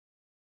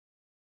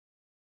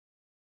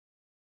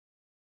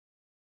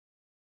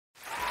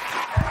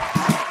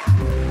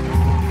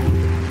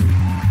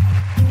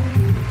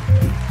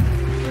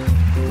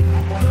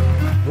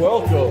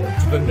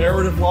the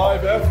Narrative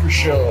Live After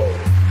Show.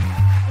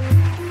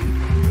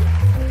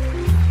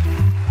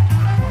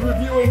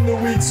 Reviewing the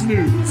week's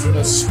news in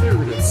a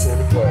spirited sort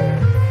of way.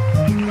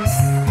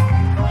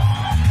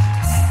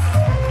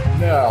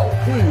 Now,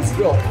 please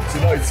welcome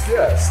tonight's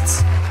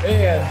guests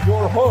and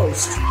your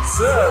host,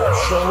 Seb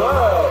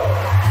Shalal.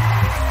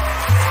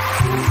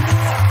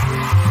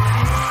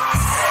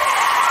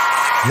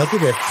 Look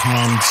at it,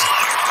 canned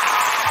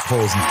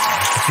applause music.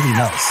 It's really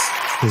nice.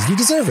 Because you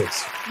deserve it.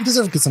 You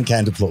deserve some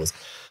canned applause.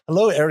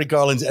 Hello, Eric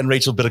Garland and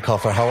Rachel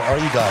Bitecofer. How are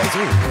you guys?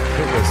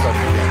 We're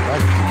starting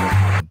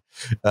again,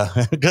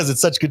 right? Because it's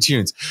such good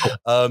tunes.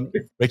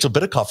 Rachel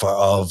Bitecofer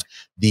of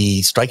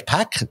the Strike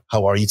Pack.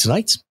 How are you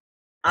tonight?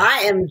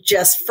 I am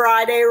just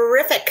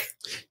Friday-rific.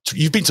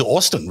 You've been to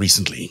Austin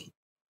recently.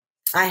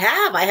 I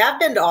have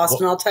been to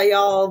Austin. I'll tell you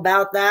all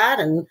about that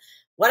and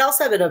what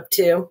else I've been up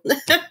to.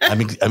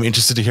 I'm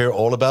interested to hear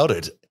all about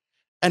it.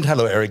 And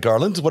hello, Eric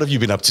Garland. What have you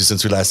been up to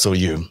since we last saw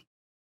you?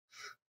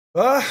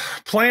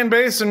 Playing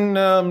bass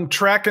and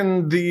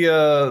tracking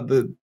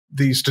the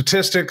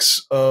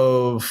statistics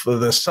of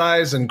the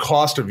size and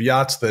cost of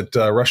yachts that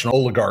Russian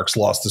oligarchs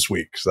lost this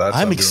week. So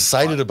I'm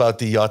excited about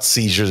the yacht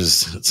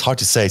seizures. It's hard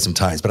to say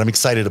sometimes, but I'm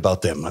excited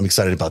about them. I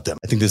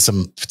think there's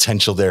some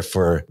potential there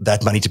for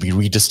that money to be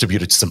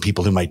redistributed to some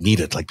people who might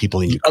need it, like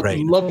people in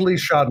Ukraine. A lovely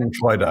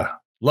Schadenfreude.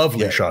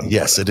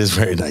 Yes, it is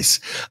very nice.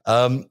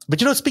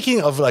 But,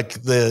 speaking of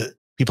like the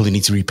people who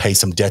need to repay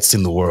some debts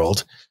in the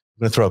world,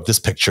 I'm going to throw up this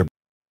picture.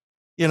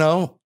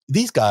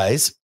 These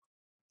guys,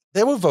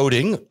 they were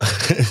voting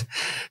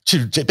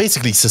to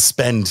basically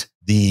suspend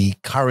the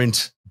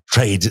current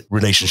trade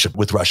relationship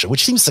with Russia,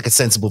 which seems like a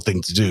sensible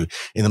thing to do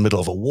in the middle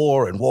of a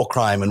war and war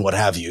crime and what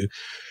have you.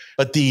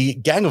 But the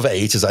Gang of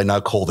Eight, as I now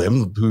call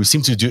them, who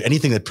seem to do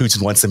anything that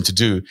Putin wants them to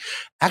do,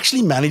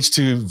 actually managed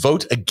to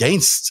vote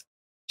against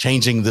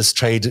changing this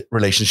trade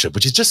relationship,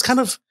 which is just kind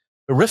of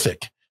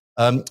horrific.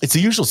 It's the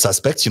usual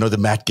suspects, the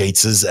Matt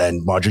Gaetzes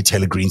and Marjorie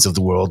Taylor Greens of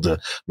the world,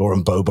 the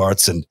Lauren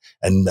Bobarts and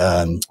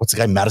what's the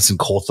guy, Madison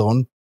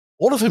Cawthorn.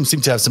 All of whom seem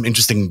to have some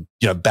interesting,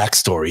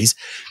 backstories.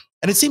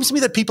 And it seems to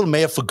me that people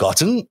may have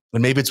forgotten,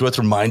 and maybe it's worth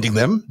reminding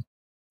them,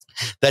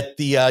 that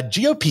the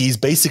GOP is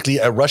basically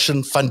a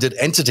Russian-funded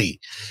entity.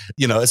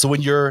 So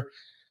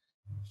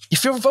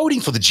if you're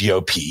voting for the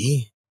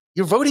GOP,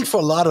 you're voting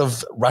for a lot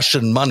of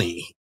Russian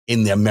money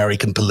in the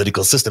American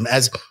political system.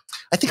 As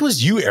I think it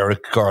was you, Eric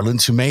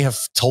Garland, who may have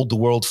told the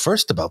world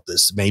first about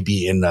this,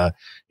 maybe in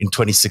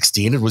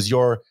 2016. It was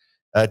your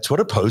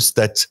Twitter post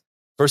that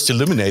first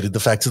illuminated the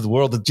fact to the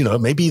world that,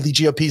 maybe the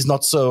GOP is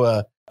not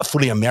so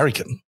fully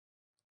American.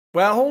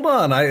 Well, hold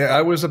on.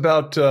 I was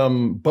about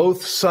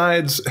both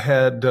sides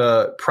had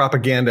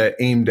propaganda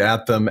aimed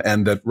at them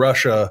and that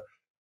Russia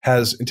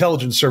has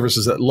intelligence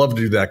services that love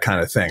to do that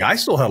kind of thing. I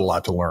still had a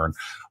lot to learn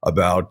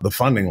about the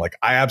funding. Like,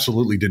 I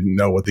absolutely didn't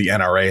know what the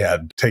NRA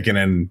had taken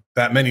in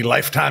that many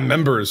lifetime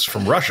members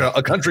from Russia,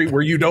 a country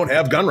where you don't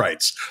have gun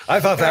rights. I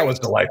thought that was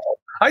delightful.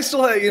 I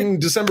still had, in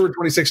December of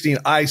 2016,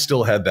 I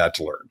still had that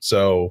to learn.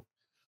 So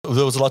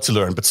there was a lot to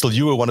learn, but still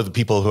you were one of the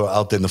people who are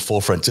out there in the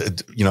forefront,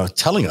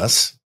 telling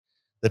us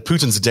that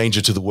Putin's a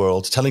danger to the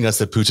world, telling us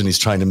that Putin is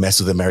trying to mess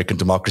with American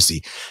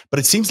democracy.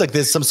 But it seems like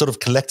there's some sort of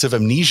collective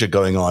amnesia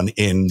going on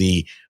in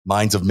the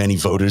minds of many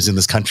voters in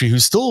this country who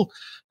still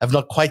have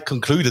not quite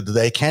concluded that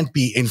they can't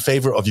be in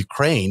favor of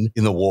Ukraine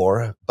in the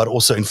war, but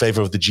also in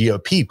favor of the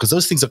GOP, because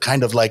those things are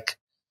kind of like,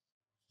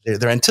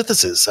 they're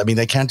antithesis. I mean,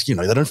 they can't, they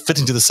don't fit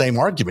into the same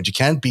argument. You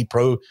can't be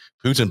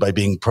pro-Putin by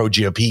being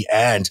pro-GOP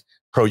and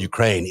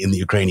pro-Ukraine in the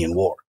Ukrainian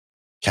war.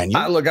 Can you?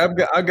 Look,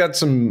 I've got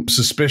some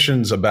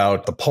suspicions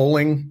about the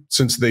polling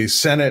since the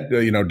Senate,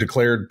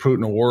 declared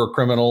Putin a war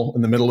criminal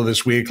in the middle of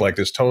this week, like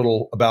this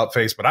total about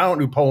face. But I don't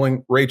do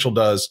polling. Rachel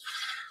does.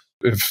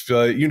 If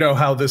you know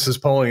how this is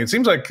polling, it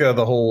seems like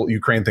the whole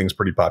Ukraine thing is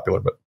pretty popular.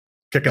 But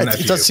kicking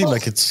that, it does seem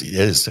like it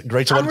is.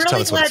 Rachel, I'm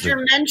really glad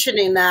you're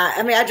mentioning that.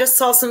 I mean, I just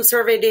saw some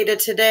survey data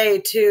today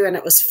too, and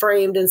it was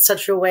framed in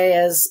such a way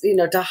as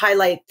to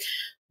highlight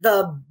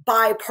the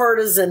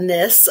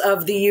bipartisanness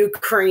of the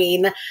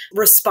Ukraine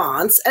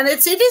response. And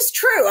it is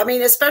true. I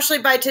mean, especially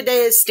by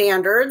today's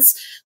standards,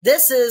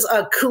 this is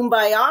a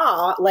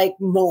kumbaya like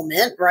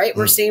moment, right?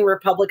 We're seeing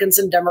Republicans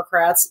and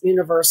Democrats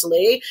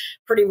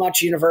pretty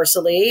much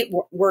universally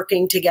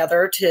working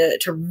together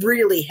to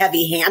really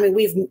heavy hand. I mean,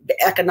 we've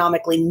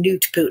economically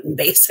nuked Putin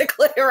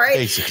basically, right?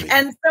 Basically.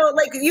 And so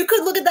you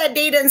could look at that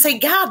data and say,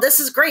 God,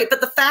 this is great.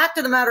 But the fact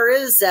of the matter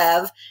is,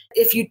 Zev,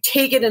 if you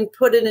take it and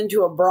put it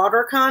into a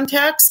broader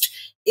context,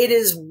 it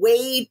is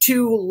way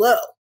too low.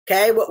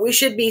 Okay. What we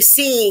should be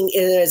seeing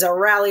is a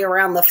rally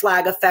around the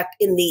flag effect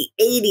in the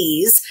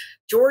 80s.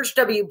 George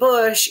W.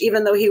 Bush,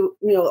 even though he,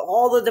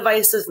 all the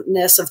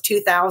divisiveness of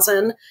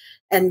 2000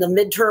 and the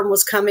midterm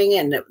was coming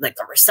and the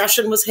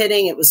recession was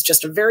hitting, it was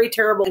just a very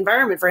terrible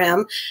environment for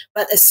him.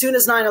 But as soon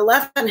as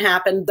 9/11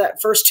 happened,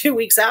 that first 2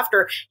 weeks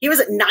after, he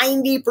was at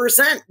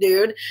 90%,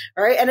 dude.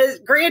 Right. And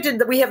granted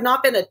that we have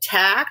not been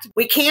attacked.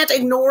 We can't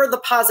ignore the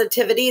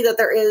positivity that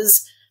there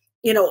is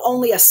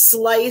only a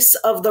slice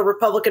of the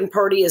Republican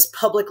Party is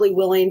publicly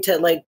willing to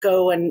like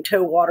go and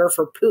tow water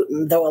for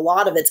Putin, though a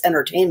lot of it's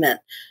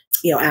entertainment,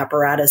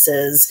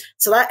 apparatuses.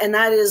 So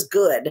that is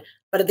good.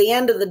 But at the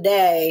end of the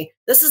day,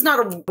 this is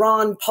not a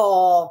Ron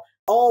Paul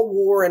all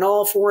war and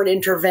all foreign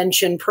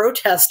intervention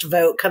protest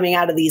vote coming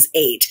out of these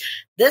 8.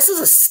 This is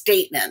a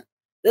statement.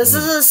 This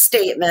is a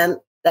statement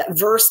that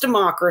versus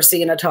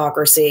democracy and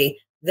autocracy,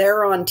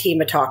 they're on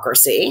team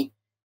autocracy.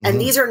 And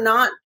these are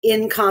not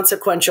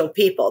inconsequential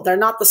people. They're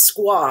not the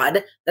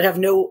squad that have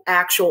no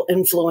actual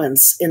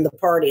influence in the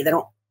party. They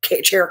don't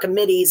chair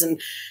committees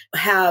and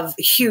have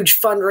huge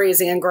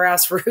fundraising and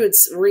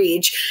grassroots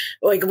reach.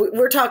 Like,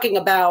 we're talking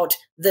about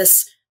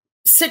this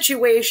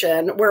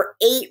situation where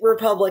 8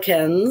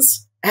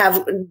 Republicans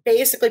have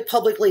basically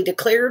publicly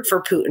declared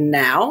for Putin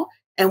now,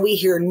 and we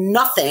hear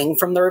nothing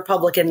from the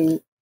Republican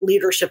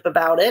leadership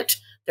about it.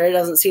 There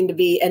doesn't seem to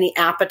be any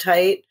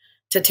appetite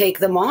to take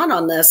them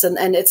on this.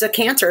 And it's a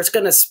cancer. It's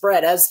going to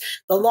spread as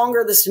the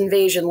longer this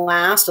invasion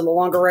lasts and the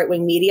longer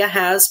right-wing media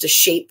has to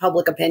shape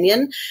public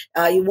opinion.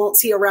 You won't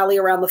see a rally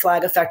around the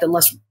flag effect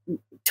unless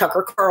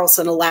Tucker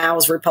Carlson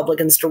allows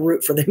Republicans to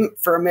root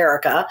for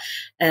America.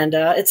 And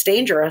it's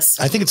dangerous.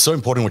 I think it's so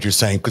important what you're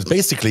saying, because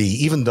basically,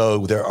 even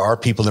though there are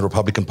people in the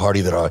Republican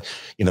Party that are,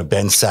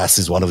 Ben Sass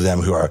is one of them,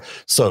 who are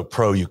so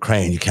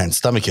pro-Ukraine, you can't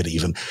stomach it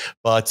even.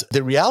 But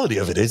the reality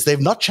of it is they've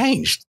not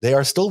changed. They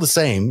are still the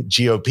same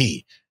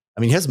GOP. I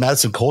mean, here's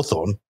Madison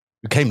Cawthorn,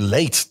 who came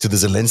late to the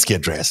Zelensky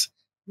address.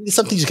 There's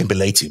some things you can be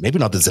late to, maybe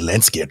not the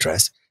Zelensky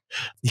address.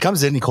 He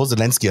comes in, he calls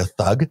Zelensky a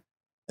thug,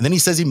 and then he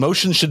says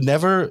emotion should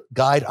never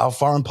guide our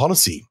foreign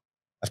policy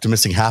after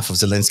missing half of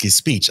Zelensky's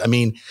speech. I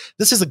mean,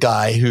 this is a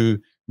guy who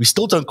we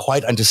still don't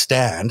quite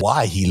understand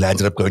why he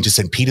landed up going to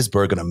St.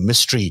 Petersburg on a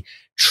mystery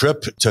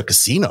trip to a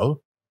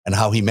casino and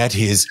how he met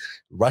his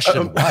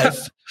Russian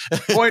wife.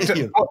 Point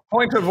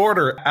of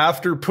order,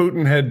 after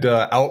Putin had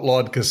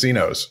outlawed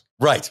casinos.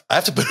 Right. I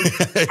have to put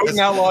Putin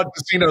outlawed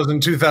casinos in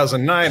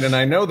 2009, and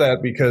I know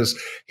that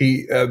because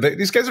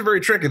these guys are very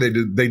tricky.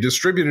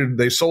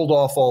 They sold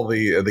off all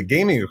the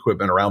gaming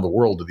equipment around the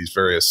world to these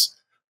various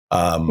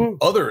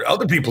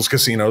other people's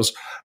casinos.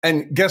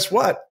 And guess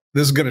what?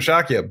 This is going to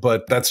shock you,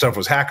 but that stuff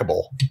was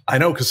hackable. I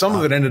know, because some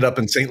of it ended up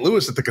in St.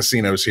 Louis at the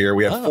casinos here.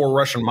 We have 4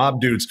 Russian mob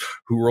dudes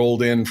who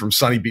rolled in from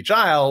Sunny Beach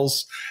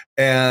Isles,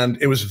 and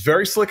it was a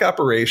very slick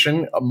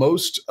operation.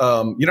 Most,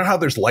 you know how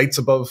there's lights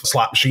above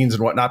slot machines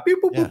and whatnot, boop,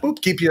 boop, boop,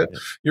 boop, keep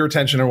your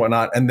attention and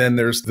whatnot. And then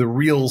there's the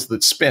reels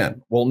that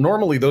spin. Well,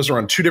 normally those are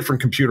on 2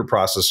 different computer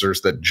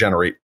processors that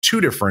generate 2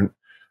 different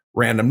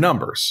random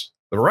numbers.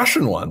 The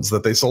Russian ones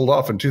that they sold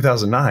off in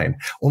 2009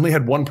 only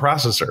had 1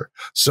 processor.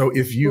 So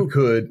if you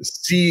could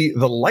see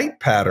the light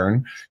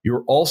pattern,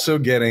 you're also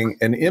getting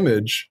an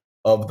image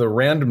of the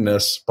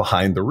randomness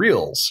behind the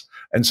reels.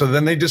 And so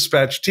then they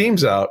dispatched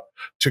teams out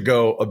to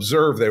go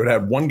observe. They would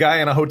have 1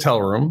 guy in a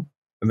hotel room,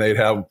 and they'd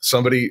have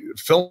somebody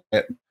film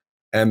it,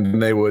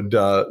 and they would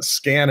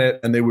scan it,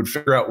 and they would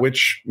figure out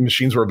which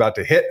machines were about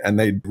to hit, and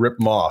they'd rip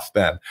them off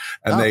then.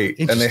 And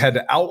they had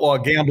to outlaw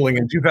gambling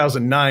in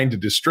 2009 to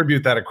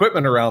distribute that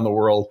equipment around the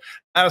world.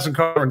 Madison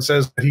Cawthorn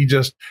says that he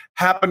just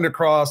happened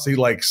across. He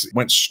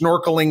went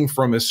snorkeling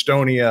from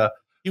Estonia.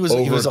 He was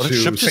on a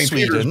trip to St.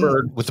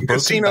 Petersburg with the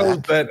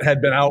casinos that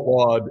had been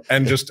outlawed,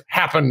 and just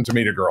happened to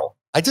meet a girl.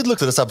 I did look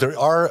this up. There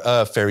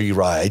are ferry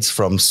rides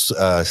from,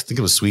 I think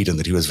it was Sweden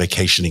that he was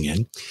vacationing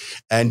in.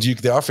 And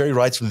there are ferry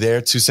rides from there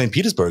to St.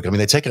 Petersburg. I mean,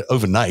 they take it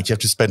overnight. You have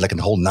to spend like a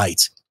whole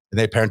night. And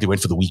they apparently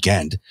went for the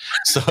weekend.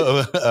 So,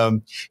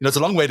 it's a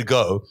long way to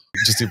go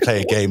just to play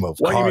a game of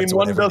cards. You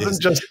mean one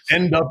doesn't just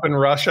end up in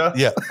Russia?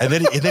 Yeah. And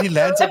then he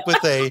lands up with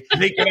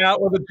making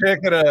out with a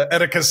chick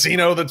at a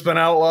casino that's been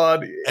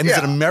outlawed. And he's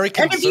an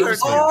American. And if you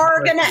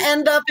are going to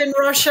end up in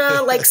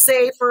Russia, like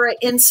say for an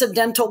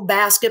incidental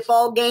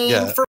basketball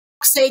game, for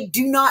fuck's sake,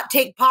 do not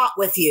take pot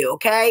with you.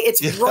 Okay.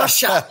 It's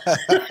Russia.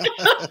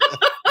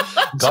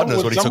 God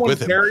knows what he took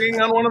with him. Carrying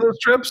on one of those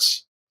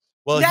trips?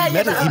 Well,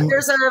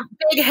 there's a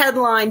big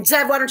headline.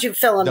 Zeb, why don't you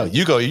fill in? No,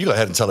 you go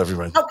ahead and tell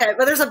everyone. Okay,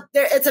 but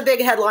it's a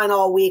big headline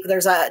all week.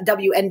 There's a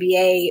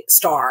WNBA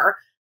star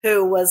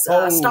who was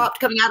stopped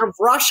coming out of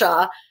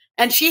Russia,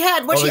 and she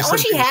had all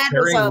she had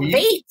was a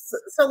vape.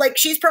 So like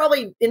she's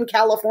probably in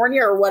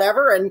California or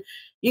whatever, and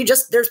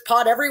there's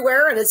pot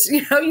everywhere, and it's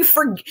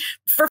for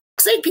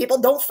fuck's sake, people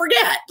don't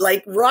forget,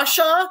 like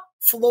Russia,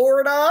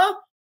 Florida,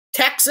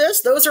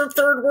 Texas, those are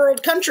third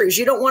world countries.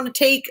 You don't want to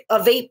take a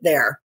vape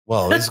there.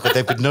 Well,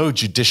 they've got no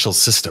judicial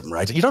system,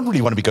 right? You don't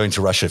really want to be going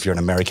to Russia if you're an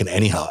American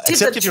anyhow,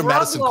 except if you're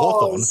Madison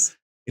Cawthorn.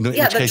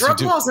 The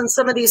drug laws in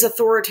some of these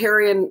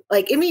authoritarian,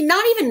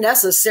 not even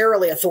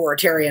necessarily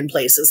authoritarian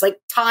places, like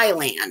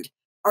Thailand,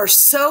 are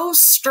so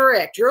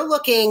strict. You're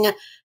looking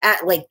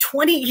at like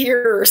 20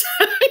 years.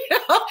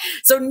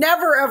 So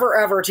never, ever,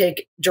 ever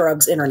take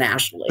drugs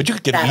internationally. But you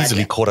could get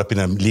easily caught up in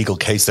a legal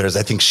case there, as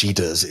I think she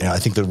does. I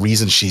think the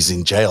reason she's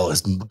in jail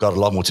has got a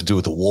lot more to do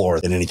with the war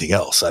than anything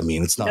else. I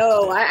mean, it's not.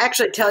 No, I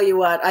actually tell you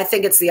what, I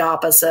think it's the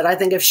opposite. I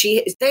think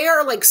they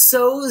are like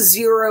so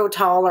zero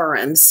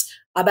tolerance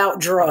about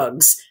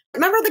drugs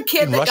Remember the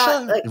kid In that Russia?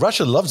 got like,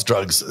 Russia loves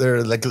drugs.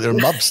 They're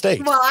mob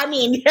state. well, I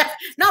mean,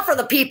 not for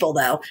the people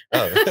though.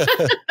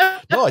 Oh.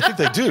 No, I think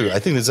they do. I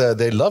think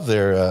they love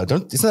their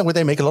isn't that where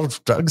they make a lot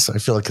of drugs? I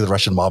feel like the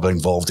Russian mob are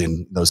involved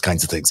in those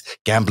kinds of things,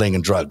 gambling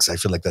and drugs. I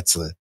feel like that's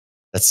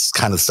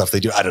kind of stuff they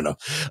do. I don't know,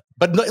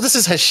 but no, this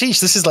is hashish.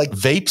 This is like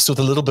vapes with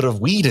a little bit of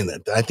weed in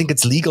it. I think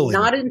it's legal.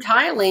 Not in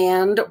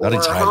Thailand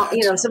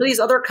or some of these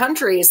other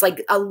countries.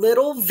 Like a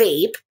little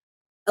vape,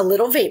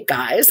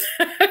 guys,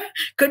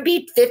 could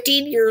be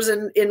 15 years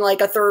in like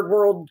a third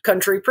world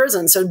country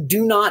prison. So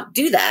do not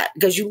do that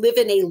because you live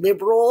in a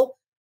liberal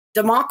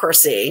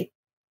democracy.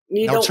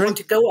 You don't want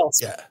to go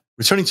elsewhere. Yeah.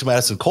 Returning to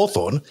Madison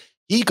Cawthorn,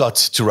 he got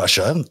to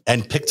Russia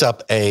and picked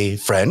up a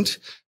friend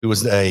who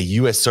was a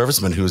U.S.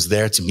 serviceman who was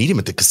there to meet him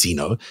at the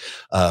casino,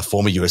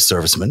 former U.S.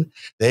 serviceman.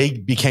 They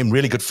became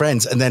really good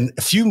friends. And then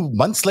a few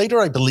months later,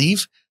 I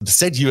believe, the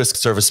said U.S.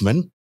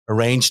 serviceman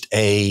arranged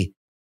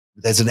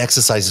there's an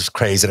exercise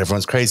craze that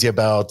everyone's crazy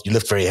about. You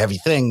lift very heavy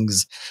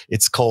things.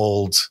 It's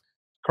called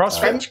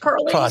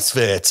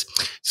CrossFit.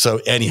 So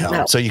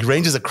anyhow, so he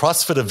arranges a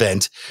CrossFit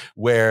event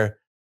where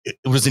it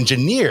was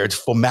engineered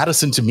for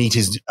Madison to meet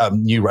his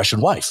new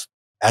Russian wife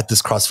at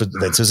this CrossFit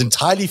event. So it was an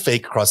entirely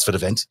fake CrossFit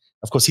event.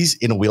 Of course, he's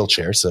in a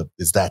wheelchair, so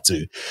there's that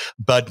too.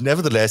 But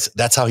nevertheless,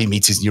 that's how he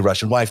meets his new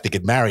Russian wife. They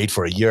get married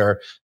for a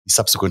year. He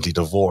subsequently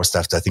divorced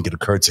after I think it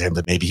occurred to him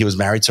that maybe he was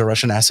married to a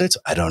Russian asset.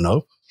 I don't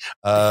know.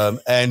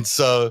 And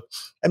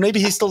maybe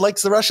he still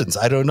likes the Russians.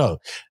 I don't know.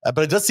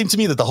 But it does seem to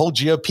me that the whole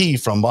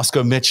GOP from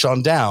Moscow Mitch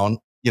on down,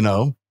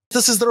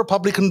 this is the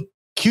Republican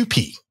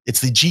QP.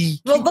 It's the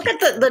G. Well, look at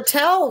the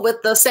tell with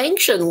the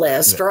sanction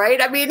list,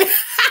 right? I mean,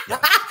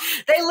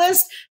 they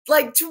list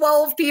like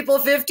 12 people,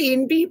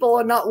 15 people,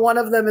 and not one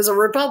of them is a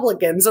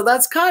Republican. So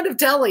that's kind of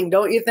telling,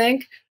 don't you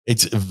think?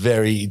 It's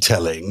very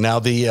telling. Now,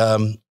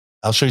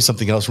 I'll show you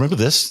something else. Remember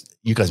this?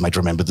 You guys might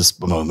remember this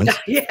moment.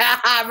 Yeah,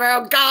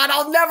 oh God,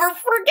 I'll never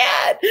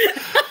forget.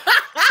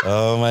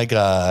 Oh my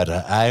God.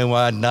 I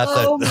want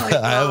nothing. Oh my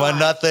God. I want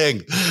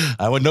nothing.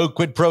 I want no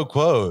quid pro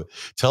quo.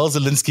 Tell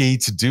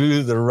Zelensky to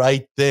do the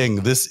right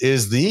thing. This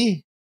is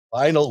the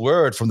final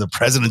word from the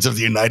President of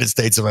the United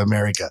States of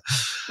America.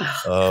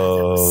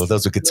 Oh,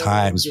 those were good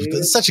times.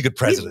 Such a good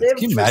president.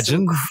 Can you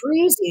imagine? Some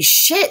crazy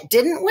shit,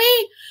 didn't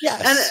we?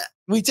 Yes.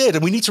 We did.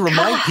 And we need to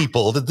remind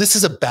people that this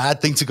is a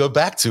bad thing to go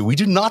back to. We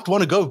do not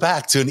want to go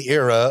back to an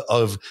era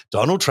of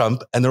Donald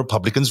Trump and the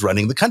Republicans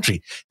running the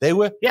country. They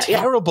were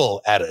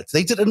terrible at it.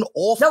 They did an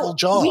awful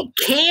job. We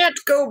can't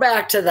go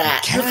back to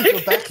that. We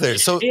can't go back there.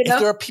 So if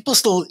there are people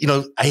still,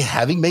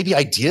 having maybe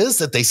ideas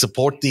that they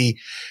support the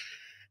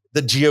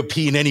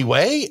GOP in any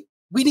way,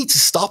 we need to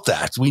stop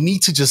that. We need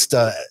to just,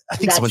 I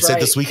think someone said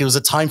this week, it was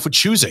a time for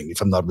choosing, if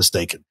I'm not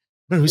mistaken.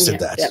 Who said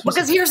that? Yeah.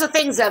 Because here's the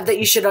thing, Zev, that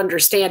you should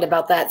understand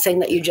about that thing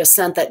that you just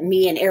sent that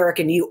me and Eric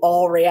and you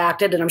all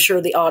reacted, and I'm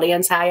sure the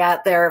audience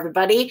out there,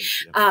 everybody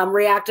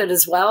reacted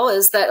as well,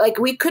 is that like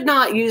we could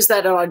not use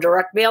that on a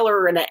direct mail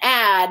or in an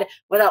ad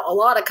without a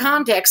lot of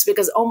context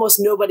because almost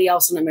nobody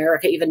else in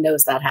America even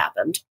knows that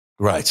happened.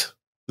 Right.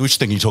 Which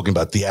thing are you talking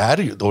about? The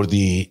ad or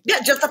the...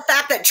 Yeah, just the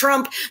fact that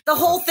Trump, the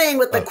whole thing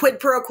with the quid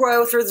pro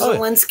quo through the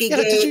Zelensky gate.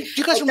 Did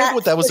you guys remember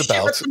what that was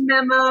about? The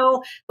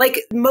memo. Like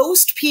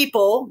most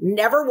people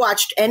never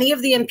watched any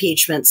of the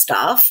impeachment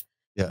stuff.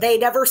 Yeah. They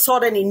never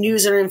sought any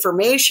news or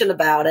information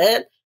about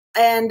it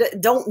and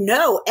don't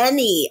know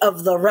any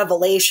of the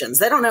revelations.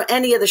 They don't know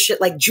any of the shit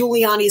like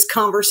Giuliani's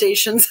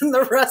conversations in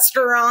the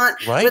restaurant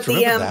with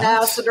the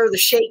ambassador, the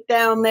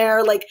shakedown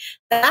there, like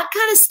that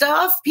kind of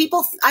stuff.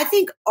 People, I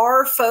think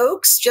our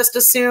folks just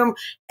assume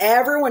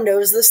everyone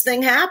knows this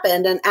thing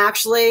happened. And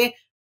actually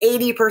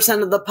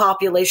 80% of the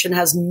population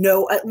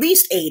at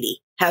least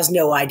 80 has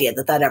no idea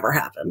that ever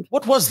happened.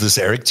 What was this,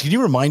 Eric? Can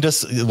you remind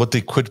us what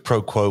the quid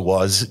pro quo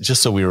was,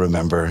 just so we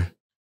remember?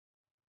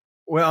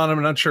 Well,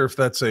 I'm not sure if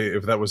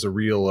that was a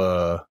real,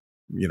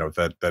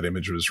 that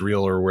image was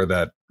real or where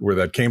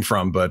that came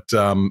from, but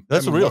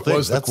that's a real thing.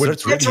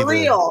 It's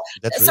real.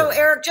 So,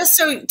 Eric, just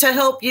to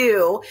help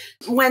you,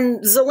 when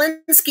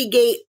Zelensky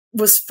Gate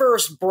was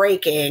first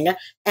breaking,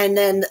 and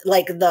then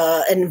like and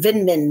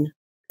Vindman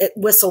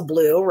whistle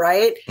blew,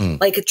 right?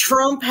 Like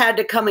Trump had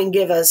to come and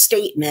give a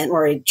statement,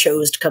 or he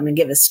chose to come and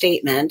give a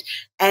statement,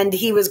 and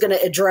he was going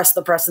to address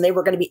the press, and they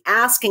were going to be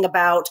asking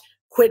about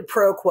quid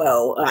pro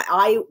quo.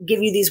 I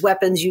give you these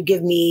weapons, you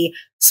give me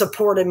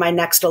support in my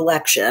next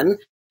election.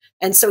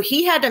 And so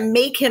he had to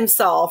make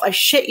himself, I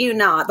shit you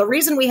not. The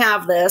reason we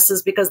have this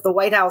is because the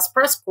White House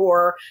press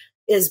corps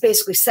is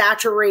basically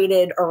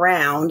saturated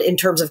around in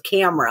terms of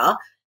camera.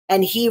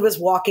 And he was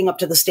walking up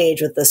to the stage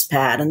with this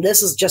pad. And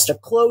this is just a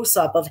close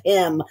up of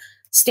him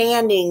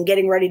standing,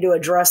 getting ready to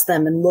address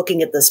them and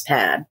looking at this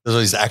pad. Those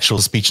are his actual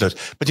speech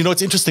notes. But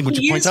it's interesting what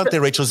you point out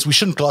there, Rachel, is we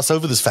shouldn't gloss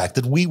over this fact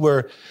that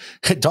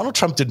Donald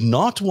Trump did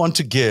not want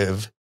to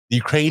give the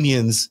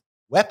Ukrainians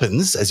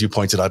weapons, as you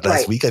pointed out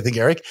last week, I think,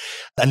 Eric,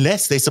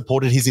 unless they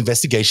supported his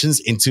investigations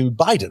into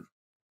Biden.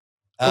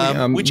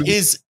 Which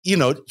is,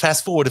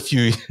 fast forward a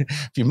few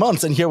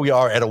months, and here we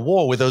are at a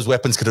war where those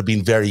weapons could have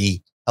been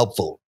very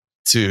helpful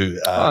to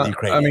the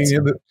Ukrainians.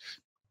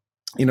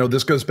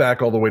 This goes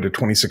back all the way to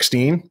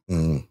 2016.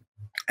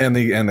 And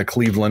the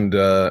Cleveland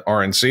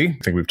RNC. I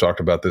think we've talked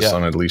about this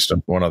on at least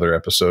one other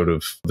episode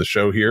of the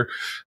show here.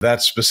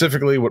 That's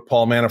specifically what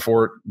Paul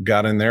Manafort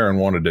got in there and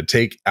wanted to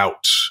take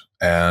out.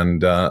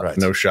 And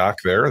no shock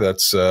there.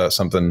 That's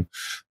something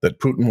that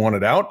Putin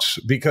wanted out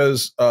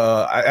because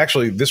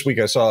this week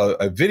I saw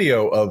a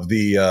video of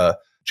the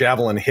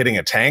Javelin hitting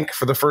a tank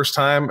for the first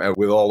time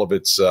with all of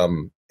its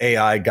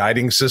AI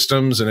guiding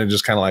systems. And it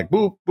just kind of like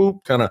boop,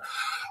 boop, kind of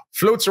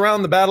floats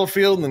around the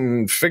battlefield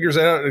and figures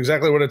out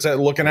exactly what it's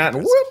looking at,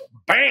 and whoop,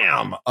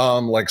 bam,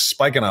 like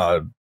spiking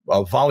a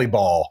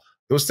volleyball.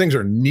 Those things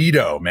are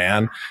neato,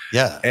 man.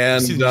 Yeah,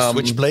 and the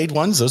switchblade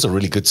ones, those are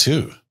really good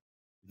too.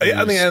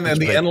 I mean, and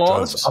the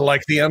NLAWs, I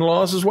like the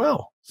NLAWs as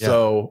well. Yeah.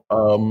 So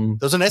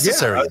those are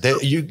necessary.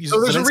 So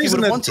there's a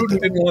reason that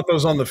Putin didn't want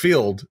those on the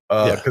field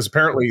because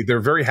apparently they're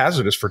very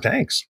hazardous for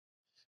tanks.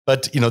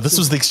 But, this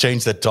was the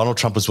exchange that Donald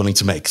Trump was willing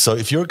to make. So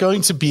if you're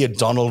going to be a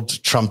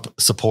Donald Trump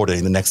supporter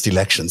in the next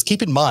elections,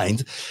 keep in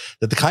mind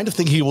that the kind of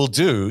thing he will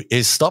do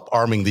is stop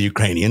arming the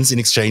Ukrainians in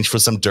exchange for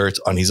some dirt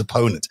on his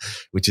opponent,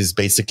 which is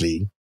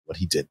basically what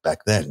he did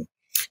back then.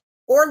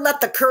 Or let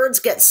the Kurds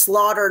get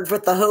slaughtered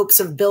with the hopes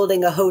of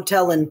building a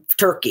hotel in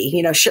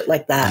Turkey, shit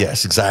like that.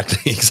 Yes,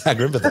 exactly.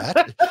 Exactly. Remember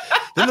that?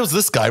 Then there was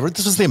this guy.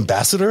 This was the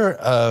ambassador.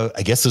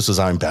 I guess this was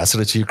our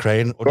ambassador to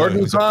Ukraine.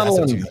 Gordon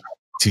Sondland.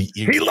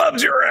 He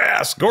loves your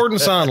ass. Gordon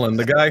Sondland,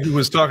 the guy who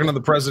was talking to the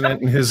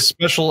president in his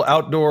special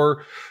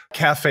outdoor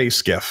cafe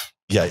skiff.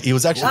 Yeah, he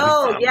was actually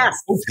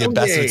the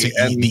ambassador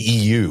to the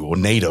EU or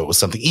NATO or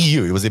something.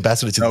 EU. He was the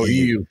ambassador to the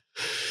EU.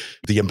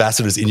 The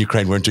ambassadors in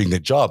Ukraine weren't doing their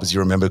job, as you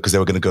remember, because they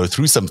were going to go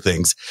through some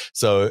things.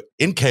 So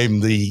in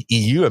came the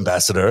EU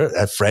ambassador,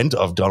 a friend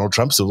of Donald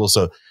Trump, so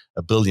also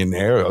a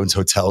billionaire who owns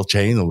hotel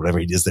chain or whatever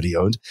it is that he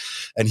owned.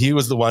 And he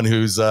was the one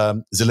who's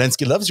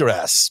Zelensky loves your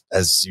ass,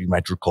 as you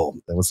might recall.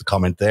 That was the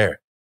comment there.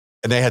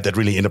 And they had that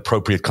really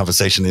inappropriate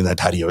conversation in that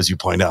patio, as you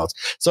point out.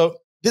 So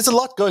there's a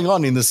lot going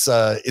on in this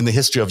in the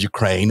history of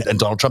Ukraine and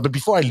Donald Trump. But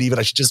before I leave it,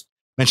 I should just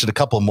mention a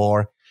couple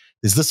more.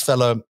 There's this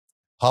fellow,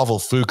 Pavel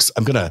Fuchs.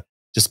 I'm going to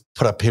just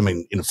put up him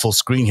in full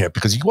screen here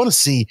because you want to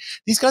see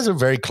these guys are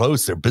very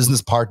close. They're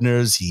business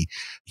partners. He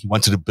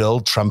wanted to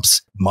build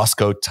Trump's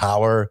Moscow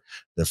Tower,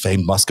 the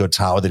famed Moscow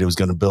Tower that he was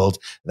going to build.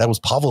 That was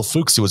Pavel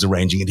Fuchs who was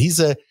arranging it. He's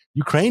a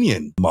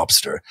Ukrainian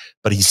mobster,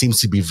 but he seems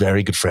to be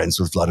very good friends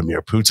with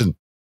Vladimir Putin.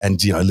 And,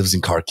 lives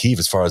in Kharkiv,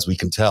 as far as we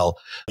can tell.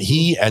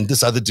 He and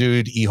this other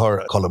dude,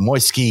 Ihor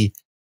Kolomoisky,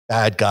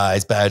 bad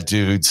guys, bad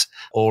dudes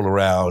all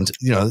around.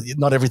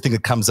 Not everything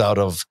that comes out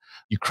of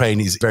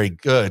Ukraine is very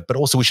good. But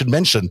also we should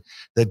mention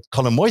that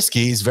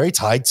Kolomoisky is very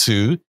tied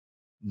to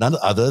none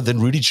other than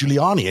Rudy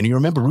Giuliani. And you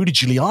remember Rudy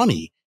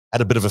Giuliani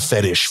had a bit of a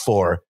fetish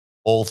for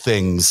all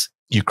things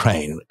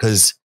Ukraine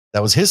because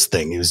that was his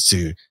thing. It was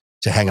to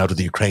hang out with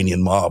the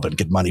Ukrainian mob and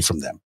get money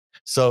from them.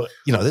 So,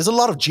 there's a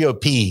lot of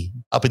GOP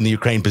up in the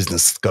Ukraine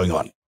business going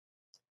on.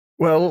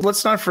 Well,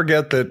 let's not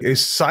forget that a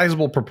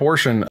sizable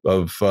proportion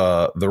of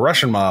the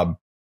Russian mob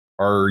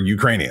are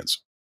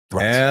Ukrainians.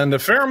 Right. And a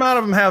fair amount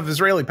of them have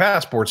Israeli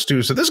passports,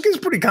 too. So this gets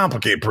pretty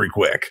complicated pretty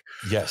quick.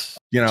 Yes.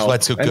 So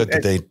that's so good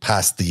that they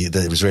passed the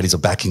Israelis are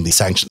backing the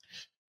sanctions.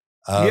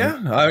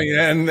 I mean,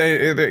 and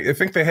I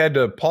think they had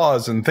to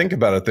pause and think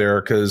about it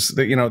there because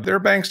their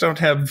banks don't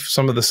have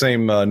some of the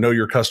same know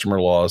your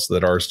customer laws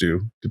that ours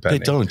do. Depending,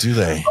 they don't, do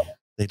they?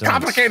 They don't.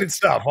 Complicated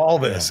stuff, all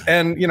this,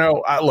 and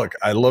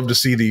I love to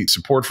see the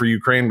support for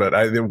Ukraine, but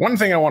the one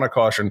thing I want to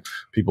caution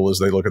people as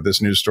they look at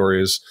this news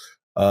story is,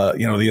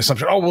 the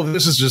assumption,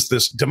 this is just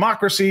this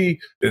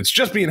democracy; it's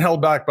just being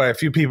held back by a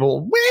few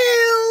people.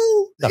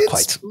 Well, not it's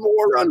quite.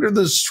 More under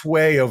the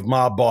sway of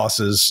mob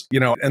bosses,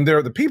 and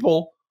they're the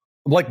people.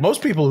 Like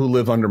most people who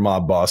live under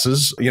mob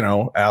bosses,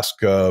 ask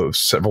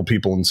several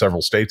people in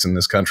several states in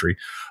this country,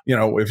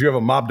 if you have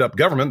a mobbed up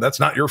government,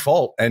 that's not your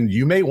fault. And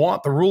you may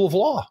want the rule of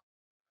law.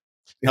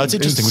 Now, it's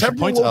interesting. We should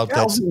point out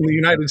that in the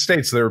United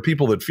States, there are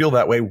people that feel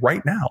that way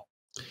right now.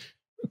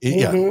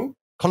 Yeah. Mm-hmm.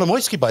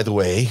 Kolomoisky, by the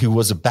way, who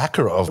was a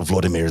backer of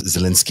Volodymyr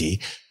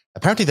Zelensky,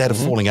 apparently they had a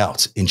falling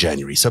out in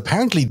January. So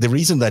apparently the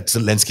reason that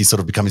Zelensky sort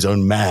of become his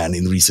own man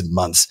in recent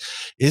months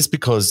is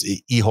because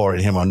Ihor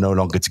and him are no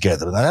longer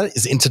together. Now, that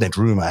is internet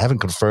rumor. I haven't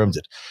confirmed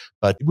it,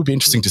 but it would be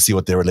interesting to see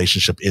what their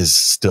relationship is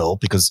still,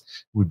 because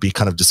it would be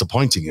kind of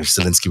disappointing if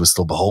Zelensky was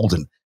still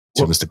beholden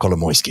to Mr.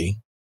 Kolomoisky.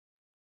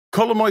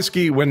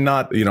 Kolomoisky, when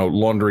not,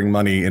 laundering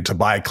money to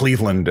buy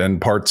Cleveland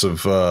and parts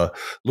of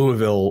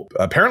Louisville,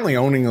 apparently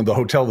owning the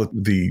hotel that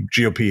the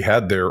GOP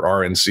had their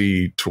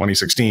RNC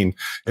 2016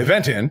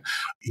 event in,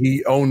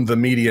 he owned the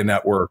media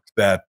network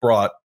that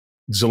brought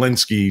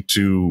Zelensky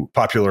to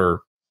popular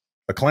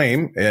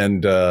acclaim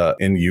and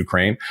in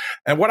Ukraine.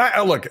 And what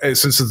I look,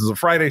 since this is a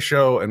Friday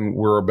show and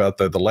we're about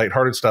the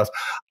lighthearted stuff,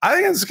 I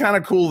think it's kind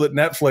of cool that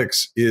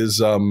Netflix is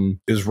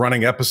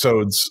running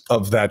episodes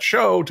of that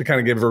show to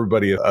kind of give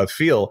everybody a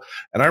feel.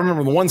 And I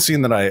remember the one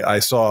scene that I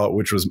saw,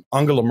 which was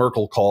Angela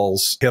Merkel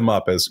calls him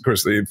up as, of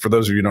course, for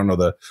those of you who don't know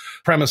the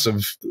premise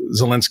of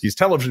Zelensky's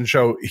television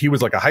show, he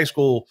was like a high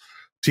school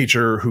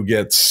teacher who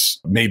gets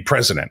made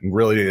president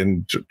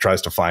and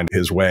tries to find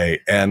his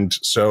way. And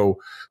so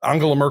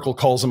Angela Merkel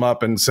calls him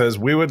up and says,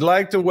 "We would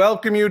like to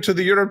welcome you to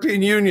the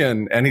European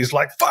Union." And he's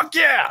like, "Fuck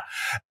yeah."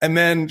 And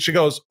then she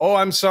goes, "Oh,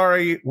 I'm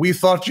sorry. We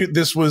thought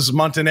this was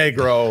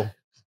Montenegro."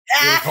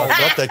 I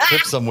got that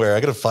clip somewhere. I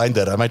got to find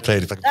that. I might play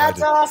it if I can find it.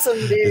 That's awesome,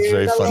 dude. It's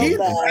very funny.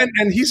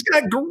 And he's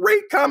got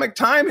great comic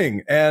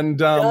timing. And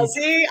does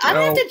he? I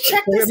have to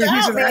check this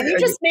out, man. You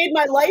just made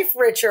my life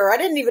richer. I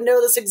didn't even know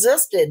this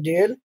existed,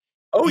 dude.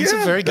 Oh, he's a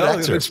very good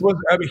actor.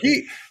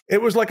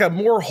 It was like a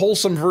more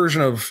wholesome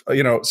version of,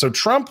 so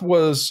Trump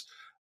was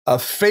a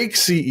fake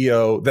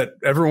CEO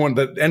that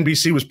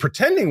NBC was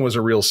pretending was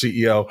a real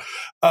CEO.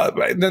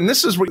 Then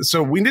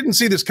so we didn't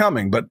see this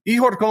coming, but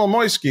Ihor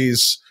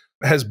Kolomoisky's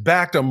has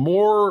backed a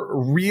more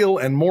real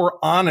and more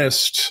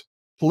honest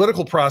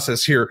political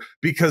process here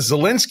because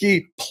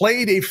Zelensky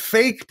played a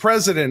fake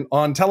president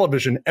on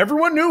television.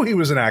 Everyone knew he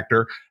was an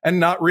actor and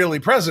not really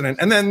president.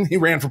 And then he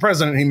ran for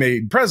president. He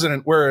made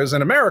president. Whereas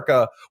in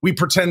America, we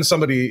pretend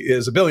somebody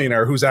is a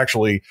billionaire who's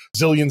actually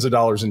zillions of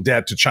dollars in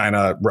debt to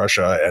China,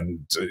 Russia, and,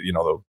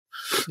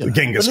 the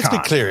Genghis Khan. Let's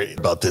be clear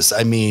about this.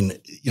 I mean,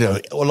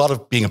 a lot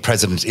of being a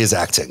president is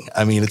acting.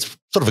 I mean, it's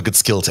sort of a good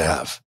skill to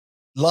have.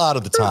 A lot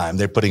of the time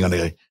they're putting on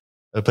a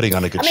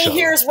good show.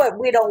 Here's what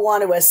we don't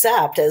want to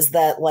accept is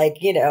that,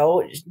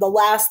 the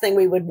last thing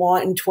we would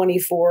want in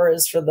 24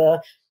 is for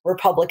the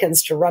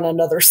Republicans to run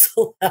another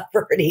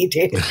celebrity,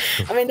 dude.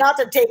 Not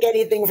to take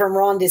anything from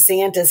Ron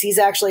DeSantis. He's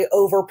actually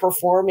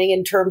overperforming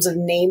in terms of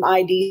name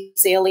ID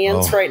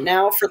salience right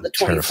now for the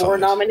 24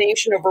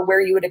 nomination over where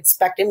you would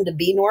expect him to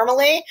be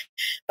normally.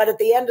 But at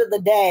the end of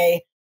the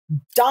day,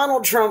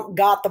 Donald Trump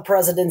got the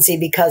presidency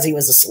because he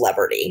was a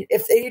celebrity.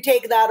 If you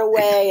take that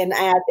away and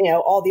add,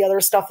 all the other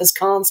stuff is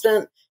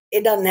constant,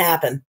 it doesn't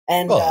happen.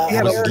 And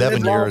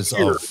 11 years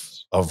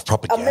of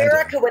propaganda.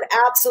 America would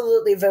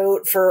absolutely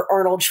vote for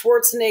Arnold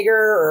Schwarzenegger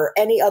or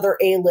any other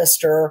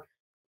A-lister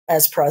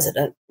as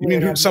president. You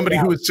mean somebody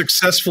who is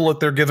successful at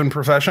their given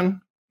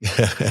profession?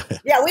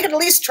 Yeah, we could at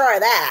least try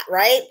that,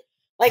 right?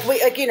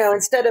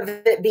 Instead of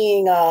it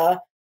being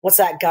what's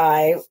that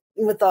guy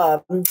with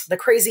the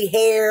crazy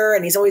hair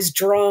and he's always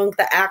drunk,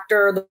 the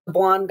actor, the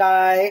blonde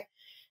guy.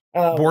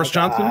 Boris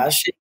Johnson?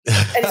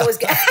 And he's always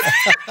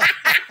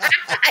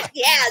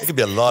yes. It could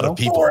be a lot of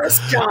people. Boris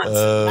Johnson.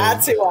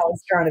 That's who I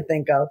was trying to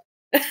think of.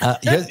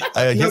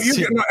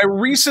 A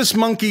rhesus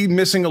monkey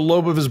missing a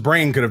lobe of his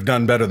brain could have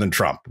done better than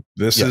Trump.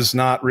 This is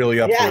not really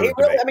up for debate.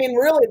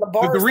 Really,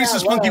 the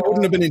rhesus monkey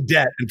wouldn't have been in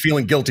debt and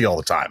feeling guilty all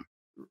the time.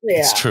 Yeah,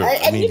 it's true.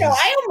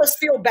 I almost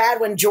feel bad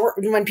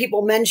when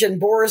people mention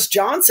Boris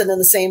Johnson in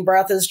the same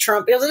breath as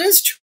Trump, because it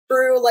is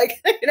true.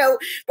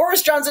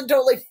 Boris Johnson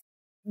totally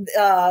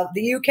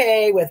the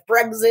UK with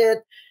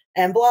Brexit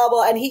and blah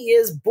blah, and he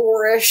is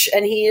boorish,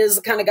 and he is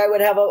the kind of guy who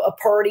would have a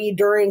party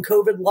during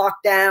COVID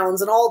lockdowns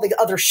and all the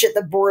other shit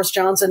that Boris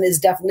Johnson is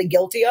definitely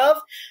guilty of.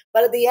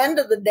 But at the end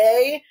of the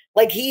day,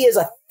 he is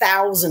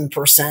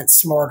 1,000%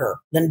 smarter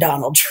than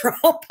Donald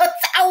Trump,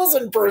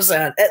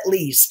 1,000% at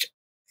least.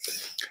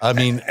 And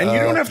you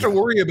don't have to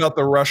worry about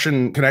the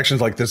Russian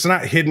connections like this. It's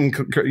not hidden.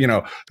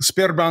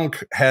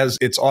 Sberbank has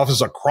its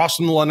office across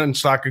from the London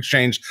Stock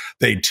Exchange.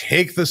 They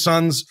take the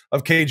sons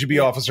of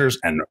KGB officers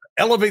and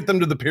elevate them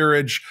to the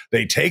peerage.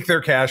 They take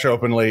their cash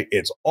openly.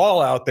 It's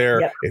all out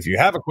there. Yep. If you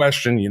have a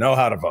question, you know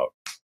how to vote.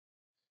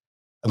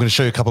 I'm going to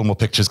show you a couple more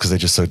pictures because they're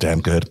just so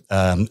damn good.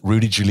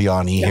 Rudy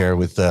Giuliani here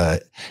with,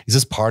 is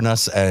this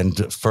Parnas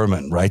and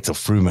Furman, right? So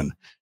Fruman.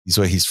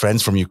 He's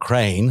friends from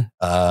Ukraine.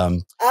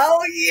 Lev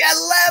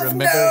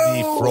remember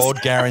the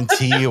fraud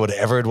guarantee or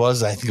whatever it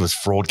was? I think it was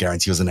Fraud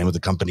Guarantee was the name of the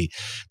company.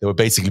 They were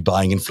basically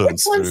buying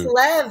influence. Which one's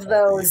Lev,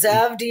 though,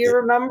 Zev? Do you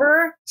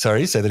remember?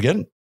 Sorry, say that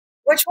again.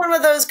 Which one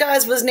of those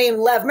guys was named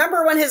Lev?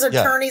 Remember when his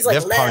attorney's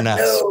Lev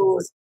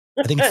knows?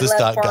 I think it's this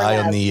guy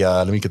on the,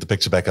 let me get the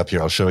picture back up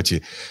here. I'll show it to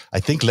you. I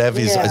think Lev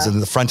is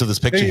in the front of this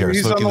picture here,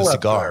 smoking a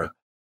cigar.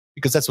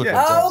 Because that's what it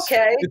does.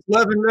 Okay. It's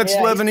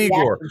Lev and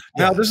Igor.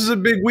 Yeah. Now, this is a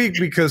big week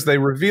because they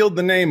revealed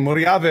the name.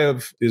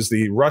 Muryavev is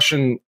the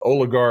Russian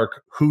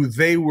oligarch who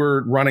they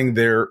were running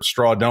their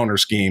straw donor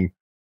scheme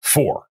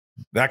for.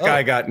 That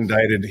guy got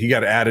indicted. He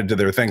got added to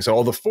their thing. So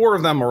all the four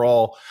of them are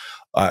all,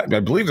 I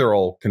believe they're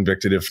all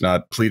convicted, if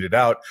not pleaded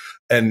out.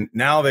 And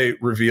now they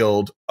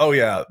revealed,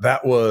 that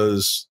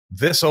was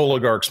this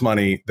oligarch's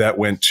money that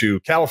went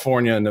to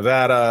California,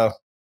 Nevada,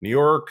 New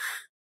York.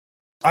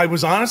 I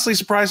was honestly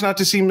surprised not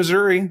to see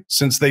Missouri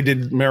since they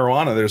did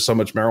marijuana. There's so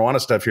much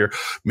marijuana stuff here.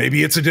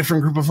 Maybe it's a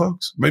different group of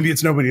folks. Maybe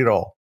it's nobody at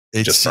all.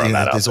 There's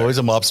always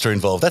a mobster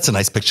involved. That's a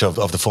nice picture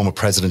of the former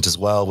president as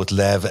well, with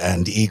Lev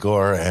and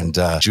Igor and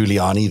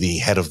Giuliani, the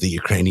head of the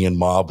Ukrainian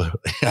mob,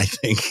 I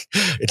think,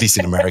 at least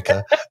in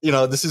America.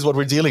 This is what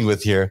we're dealing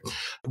with here.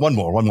 One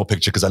more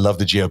picture, because I love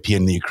the GOP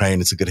in the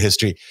Ukraine. It's a good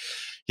history.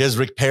 Here's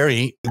Rick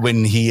Perry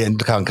and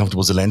look how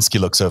uncomfortable Zelensky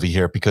looks over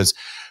here, because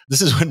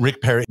this is when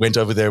Rick Perry went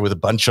over there with a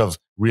bunch of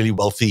really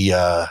wealthy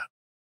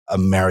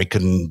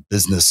American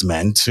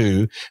businessmen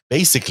to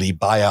basically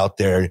buy out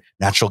their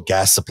natural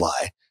gas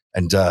supply.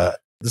 And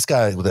This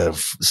guy with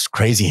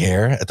crazy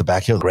hair at the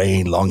back here,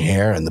 gray, long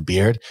hair and the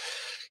beard.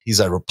 He's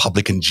a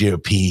Republican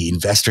GOP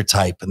investor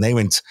type. And they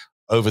went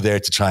over there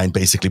to try and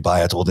basically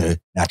buy out all the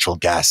natural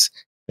gas,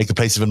 make the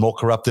place even more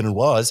corrupt than it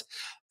was.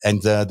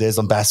 And there's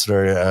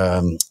Ambassador,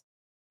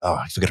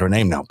 I forget her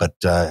name now, but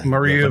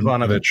Maria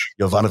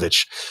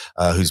Yovanovitch,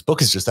 whose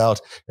book is just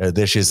out.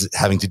 There she's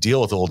having to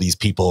deal with all these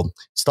people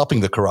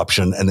stopping the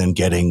corruption and then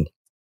getting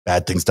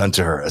bad things done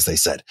to her, as they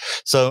said.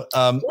 So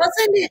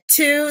wasn't it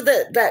too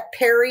that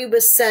Perry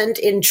was sent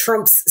in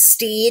Trump's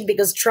stead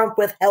because Trump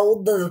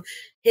withheld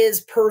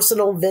his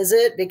personal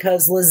visit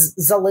because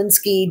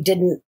Zelensky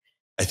didn't,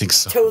 I think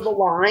so, toe the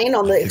line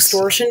on the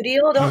extortion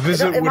deal? The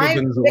visit would have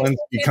been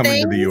Zelensky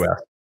coming to the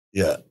U.S.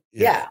 Yeah.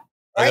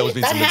 Right? That would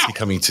be Zelensky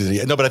coming to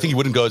the. No, but I think he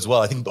wouldn't go as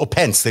well. I think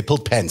Pence. They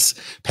pulled Pence.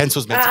 Pence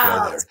was meant to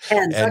go there.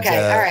 Pence. And,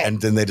 okay, all right.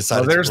 And then they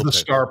decided. There's the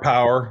star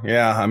power.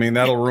 Yeah, I mean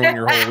that'll ruin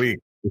your whole week.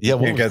 Yeah,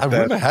 well,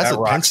 rumor has it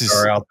Pence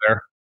is out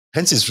there.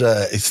 Pence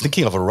is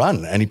thinking of a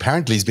run, and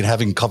apparently he's been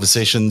having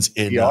conversations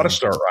in. He ought to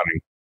start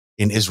running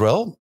in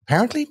Israel.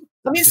 Apparently.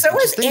 I mean, so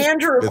is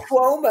Andrew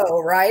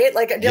Cuomo, right?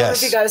 Like, I don't know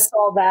if you guys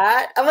saw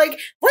that. I'm like,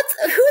 who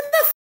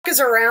the fuck is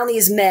around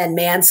these men,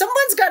 man?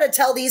 Someone's got to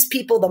tell these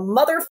people the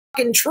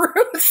motherfucking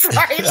truth,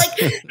 right?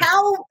 Like,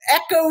 how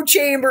echo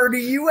chamber do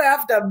you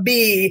have to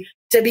be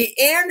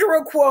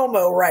Andrew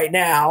Cuomo right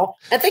now?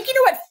 And think, you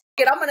know what?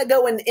 I'm going to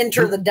go and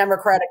enter the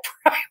Democratic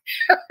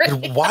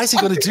primary. Why is he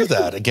going to do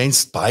that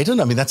against Biden?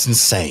 I mean, that's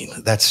insane.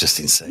 That's just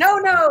insane. No,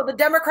 the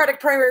Democratic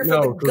primary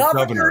for the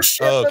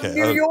governorship of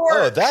New York.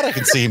 Oh, that I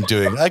can see him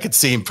doing. I could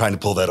see him trying to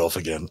pull that off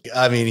again.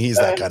 I mean, he's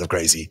that kind of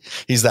crazy.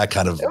 He's that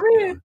kind of.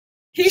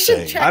 He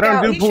should check out.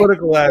 I don't do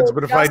political ads,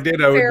 but if I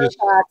did, I would just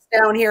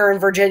down here in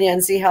Virginia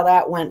and see how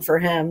that went for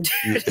him.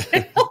 This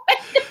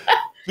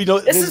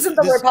isn't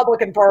the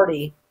Republican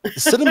Party.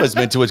 Sinema is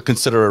meant to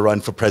consider a run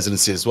for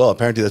presidency as well.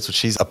 Apparently, that's what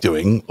she's up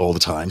doing all the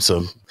time.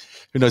 So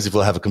who knows if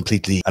we'll have a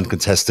completely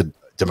uncontested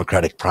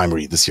Democratic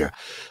primary this year.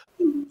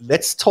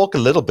 Let's talk a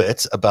little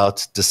bit about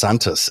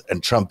DeSantis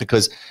and Trump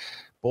because,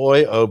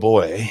 boy, oh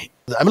boy,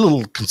 I'm a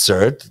little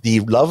concerned.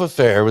 The love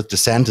affair with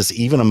DeSantis,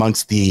 even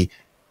amongst the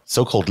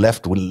so-called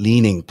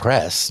left-leaning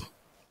press,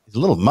 is a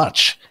little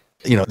much.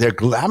 You know, they're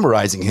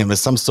glamorizing him as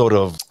some sort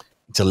of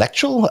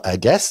intellectual, I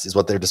guess, is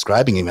what they're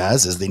describing him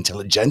as the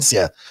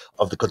intelligentsia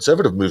of the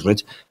conservative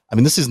movement. I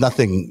mean, this is not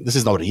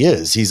what he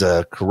is. He's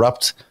a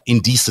corrupt,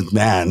 indecent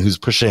man who's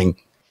pushing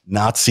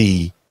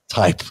Nazi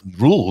type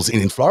rules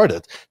in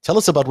Florida. Tell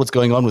us about what's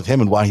going on with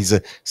him and why he's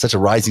such a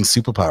rising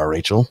superpower,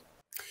 Rachel.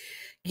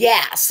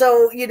 Yeah.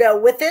 So,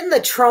 within the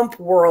Trump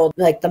world,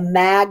 like the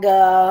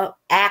MAGA,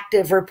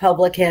 active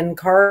Republican,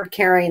 card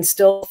carrying,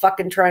 still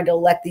fucking trying to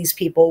elect these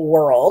people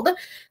world,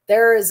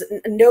 there is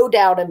no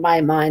doubt in my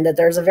mind that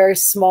there's a very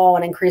small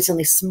and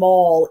increasingly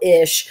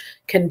small-ish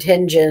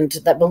contingent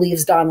that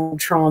believes Donald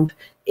Trump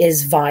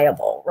is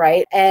viable,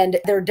 right? And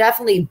they're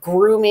definitely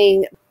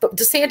grooming.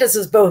 DeSantis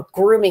is both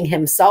grooming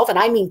himself, and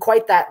I mean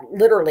quite that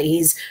literally.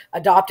 He's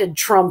adopted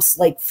Trump's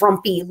like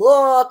frumpy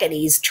look, and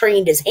he's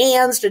trained his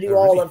hands to do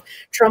all of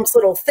Trump's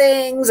little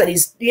things, and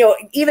he's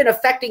even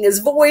affecting his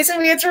voice. I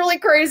mean, it's really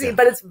crazy,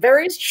 but it's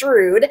very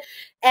shrewd.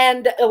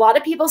 And a lot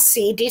of people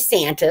see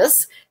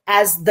DeSantis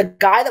as the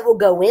guy that will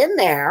go in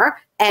there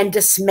and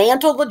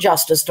dismantle the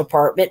Justice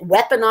Department,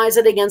 weaponize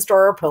it against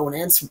our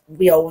opponents,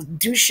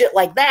 do shit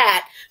like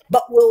that,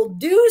 but will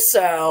do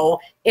so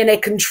in a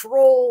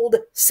controlled,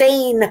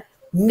 sane,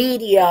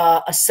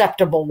 media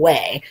acceptable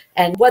way.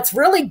 And what's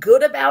really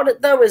good about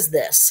it, though, is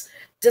this.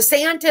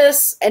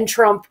 DeSantis and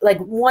Trump, like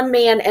one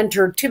man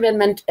enter, two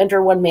men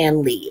enter, one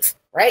man leave,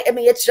 right? I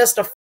mean, it's just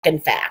a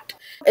fucking fact.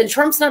 And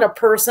Trump's not a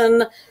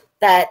person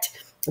that...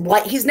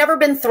 he's never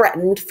been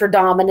threatened for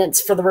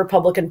dominance for the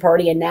Republican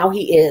Party, and now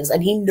he is,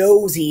 and he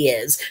knows he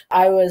is.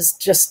 I was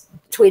just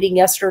tweeting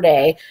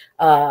yesterday,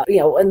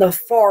 in the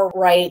far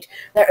right,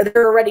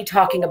 they're already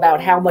talking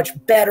about how much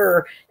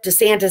better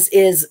DeSantis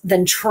is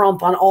than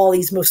Trump on all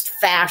these most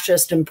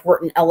fascist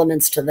important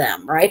elements to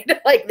them, right?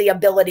 Like the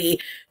ability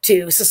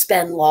to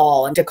suspend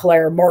law and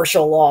declare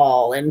martial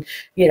law and,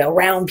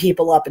 round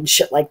people up and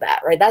shit like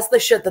that, right? That's the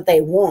shit that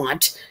they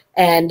want.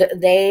 And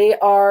they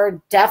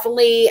are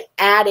definitely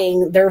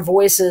adding their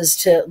voices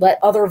to let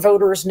other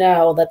voters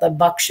know that the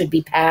buck should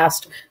be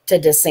passed to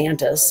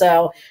DeSantis.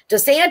 So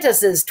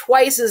DeSantis is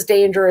twice as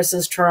dangerous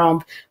as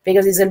Trump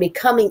because he's going to be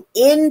coming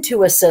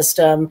into a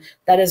system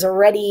that is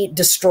already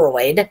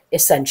destroyed,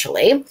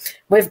 essentially.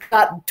 We've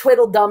got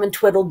Twiddledum and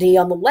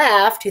Twiddledee on the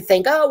left who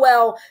think,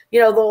 the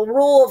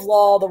rule of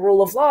law,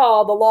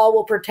 the law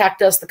will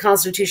protect us, the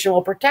Constitution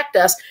will protect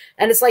us.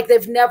 And it's like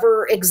they've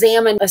never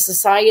examined a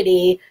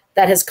society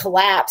that has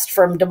collapsed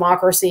from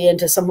democracy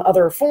into some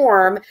other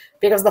form,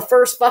 because the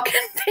first fucking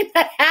thing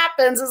that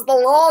happens is the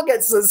law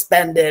gets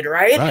suspended,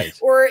 right?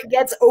 Or it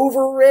gets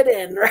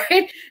overridden,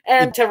 right?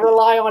 And to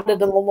rely on it in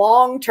the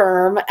long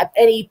term,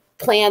 any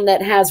plan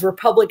that has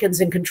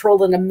Republicans in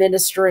control and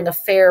administering a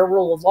fair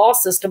rule of law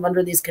system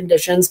under these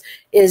conditions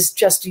is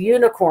just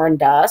unicorn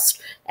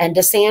dust. And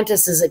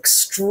DeSantis is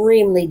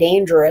extremely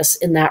dangerous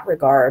in that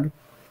regard.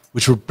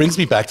 which brings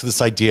me back to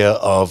this idea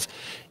of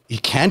you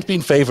can't be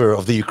in favor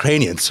of the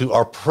Ukrainians who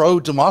are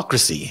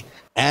pro-democracy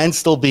and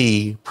still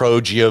be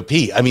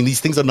pro-GOP. I mean, these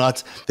things are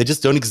not, they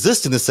just don't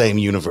exist in the same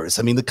universe.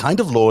 I mean, the kind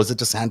of laws that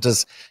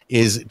DeSantis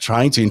is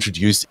trying to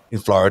introduce in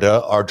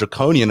Florida are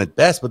draconian at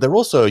best, but they're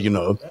also,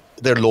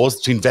 they're laws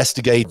to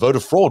investigate voter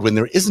fraud when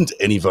there isn't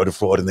any voter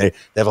fraud. And they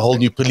have a whole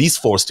new police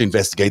force to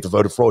investigate the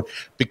voter fraud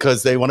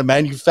because they want to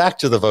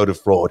manufacture the voter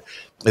fraud.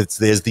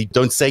 There's the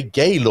don't say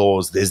gay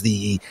laws. There's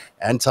the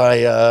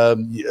anti,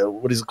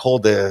 what is it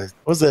called? The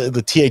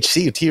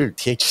THC?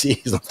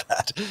 THC is not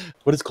that.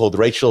 What is it called?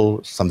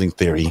 Racial something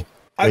theory.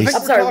 I'm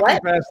sorry,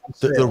 what?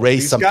 The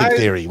race something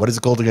theory. What is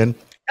it called again?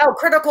 Oh,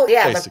 critical.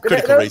 Yeah.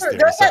 Critical race theory.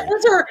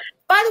 Those are,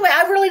 by the way,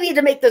 I really need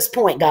to make this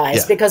point,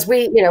 guys, because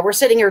we're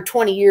sitting here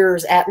 20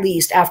 years at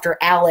least after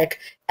ALEC,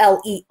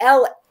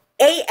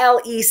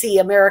 ALEC,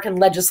 American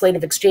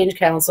Legislative Exchange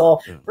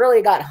Council,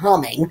 really got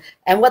humming.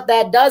 And what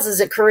that does is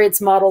it creates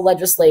model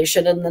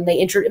legislation, and then they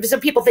introduce. So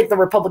people think the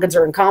Republicans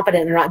are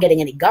incompetent and they're not getting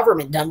any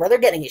government done, where they're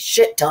getting a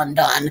shit ton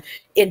done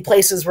in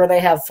places where they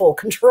have full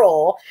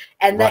control.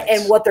 And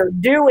and what they're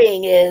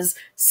doing is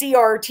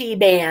CRT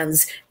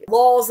bans,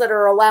 laws that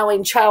are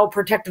allowing child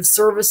protective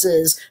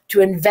services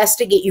to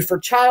investigate you for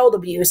child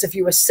abuse if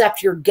you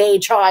accept your gay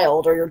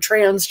child or your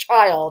trans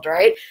child,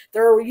 right?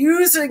 They're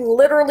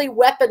literally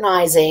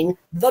weaponizing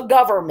the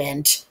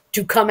government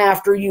to come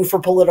after you for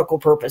political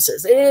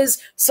purposes. It is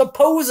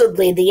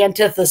supposedly the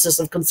antithesis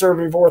of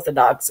conservative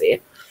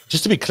orthodoxy.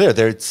 Just to be clear,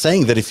 they're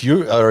saying that if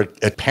you are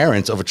a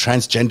parent of a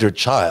transgender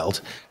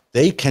child,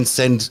 they can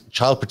send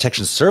child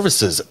protection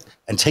services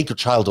and take your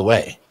child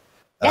away.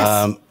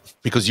 Yes.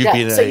 Because you've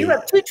been so you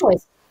have two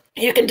choices.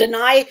 You can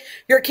deny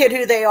your kid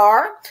who they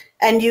are,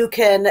 and you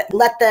can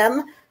let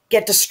them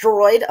get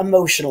destroyed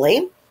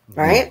emotionally,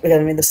 right? Because,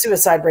 I mean, the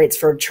suicide rates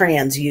for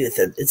trans youth,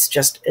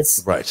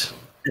 it's right.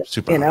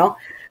 Super.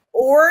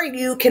 Or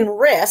you can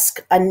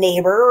risk a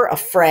neighbor, a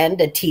friend,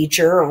 a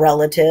teacher, a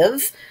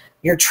relative,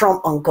 your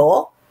Trump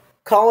uncle,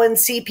 calling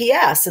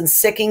CPS and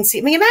sicking.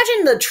 I mean,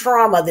 imagine the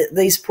trauma that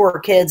these poor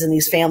kids and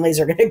these families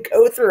are going to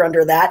go through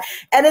under that.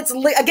 And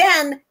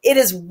it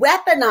is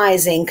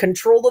weaponizing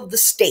control of the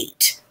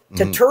state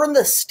to turn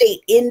the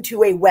state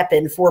into a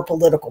weapon for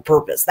political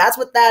purpose. That's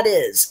what that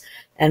is.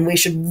 And we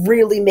should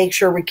really make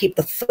sure we keep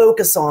the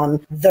focus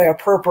on the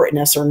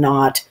appropriateness or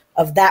not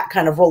of that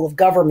kind of role of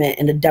government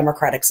in a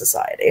democratic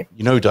society.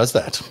 You know who does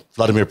that?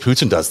 Vladimir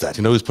Putin does that.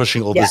 You know who's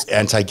pushing all this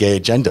anti-gay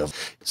agenda.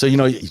 So,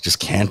 you just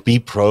can't be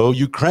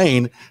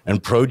pro-Ukraine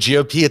and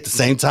pro-GOP at the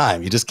same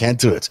time. You just can't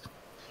do it.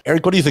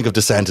 Eric, what do you think of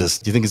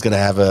DeSantis? Do you think he's going to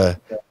have a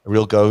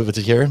real go of it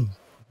here?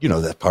 You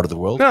know that part of the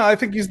world. No, I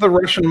think he's the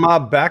Russian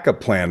mob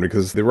backup plan,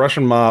 because the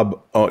Russian mob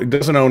it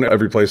doesn't own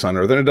every place on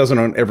earth, and it doesn't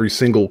own every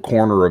single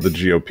corner of the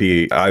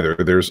GOP either.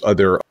 There's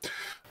other,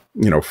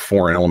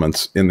 foreign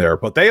elements in there,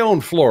 but they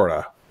own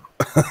Florida.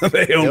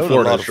 They own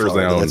Florida, sure as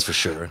they own. That's for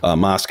sure.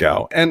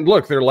 Moscow. And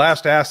look, their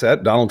last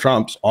asset, Donald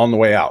Trump's, on the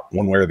way out,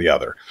 one way or the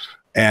other.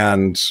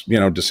 And,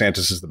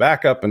 DeSantis is the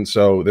backup. And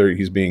so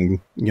he's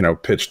being,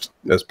 pitched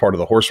as part of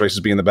the horse race as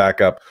being the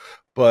backup.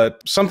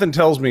 But something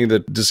tells me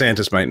that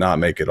DeSantis might not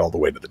make it all the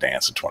way to the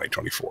dance in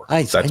 2024.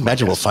 I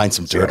imagine we'll find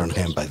some dirt on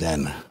him by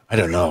then. I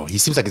don't know. He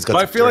seems like he's got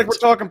I feel like we're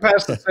talking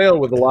past the sale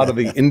with a lot of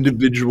the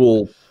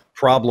individual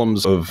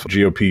problems of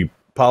GOP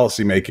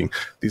policymaking.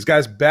 These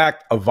guys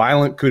backed a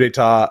violent coup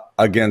d'etat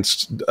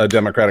against a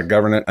democratic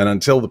government, and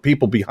until the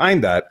people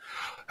behind that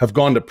have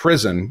gone to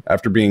prison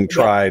after being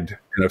tried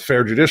in a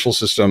fair judicial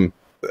system,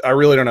 I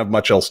really don't have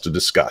much else to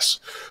discuss.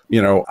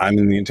 I'm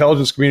in the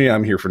intelligence community.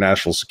 I'm here for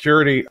national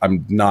security.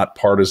 I'm not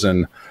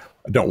partisan.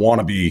 I don't want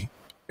to be,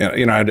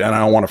 and I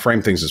don't want to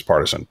frame things as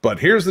partisan. But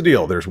here's the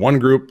deal. There's one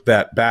group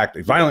that backed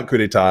a violent coup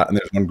d'etat, and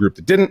there's one group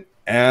that didn't.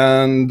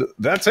 And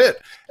that's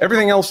it.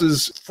 Everything else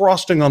is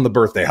frosting on the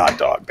birthday hot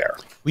dog there.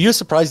 Were you as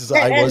surprised as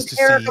I was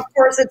to Eric, see? Of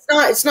course,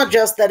 it's not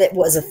just that it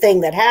was a thing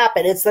that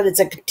happened. It's that it's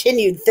a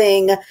continued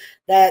thing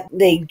that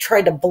they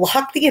tried to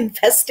block the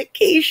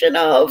investigation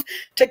of,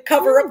 to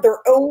cover up their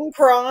own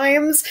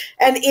crimes,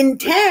 and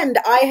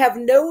I have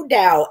no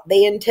doubt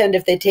they intend,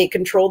 if they take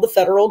control of the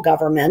federal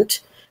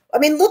government. I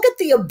mean, look at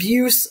the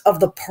abuse of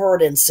the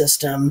pardon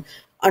system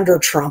under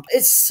Trump.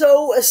 It's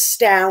so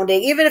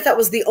astounding. Even if that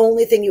was the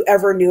only thing you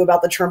ever knew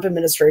about the Trump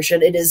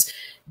administration, it is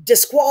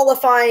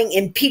disqualifying,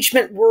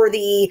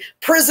 impeachment-worthy,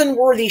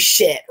 prison-worthy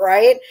shit,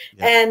 right?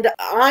 Yeah. And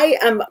I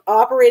am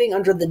operating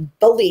under the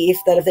belief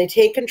that if they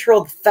take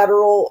control of the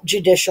federal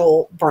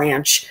judicial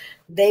branch,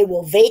 they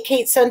will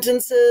vacate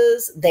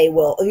sentences.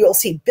 You'll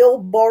see Bill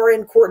Barr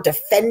in court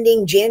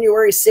defending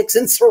January 6th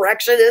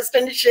insurrectionists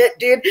and shit,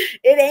 dude.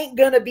 It ain't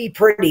going to be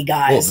pretty,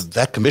 guys. Well,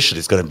 that commission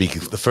is going to be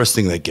the first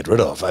thing they get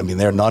rid of. I mean,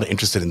 they're not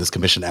interested in this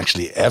commission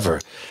actually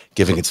ever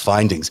giving its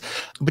findings.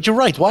 But you're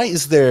right. Why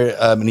is there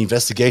an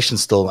investigation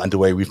still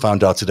underway, we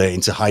found out today,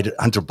 into Hunter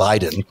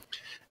Biden,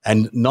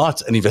 and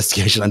not an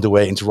investigation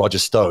underway into Roger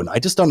Stone? I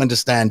just don't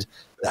understand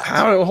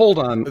hold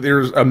on.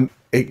 There's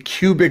a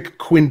cubic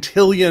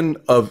quintillion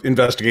of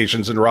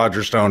investigations in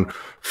Roger Stone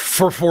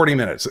for 40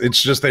 minutes. It's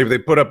just they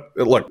put up,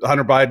 look,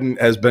 Hunter Biden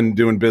has been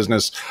doing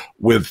business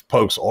with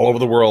folks all over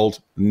the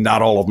world.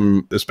 Not all of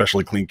them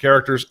especially clean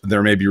characters.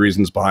 There may be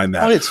reasons behind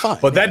that. Oh, it's fine.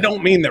 But that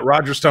don't mean that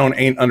Roger Stone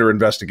ain't under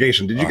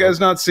investigation. Did you guys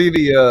not see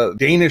the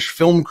Danish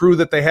film crew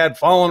that they had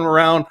following him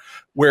around?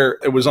 Where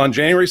it was on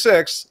January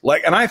 6th,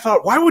 and I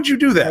thought, why would you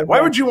do that? Why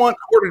would you want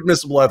court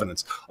admissible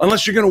evidence?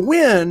 Unless you're going to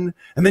win,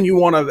 and then you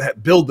want to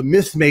build the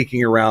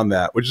myth-making around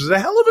that, which is a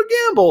hell of a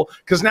gamble,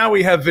 because now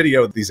we have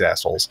video of these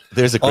assholes.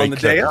 There's a great on the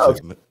day of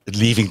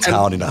leaving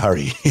town in a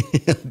hurry.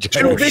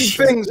 Two big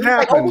things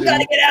happened. We got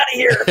to get out of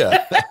here.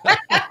 Yeah.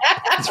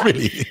 It's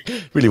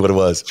really what it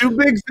was. Two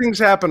big things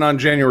happened on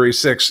January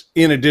 6th,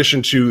 in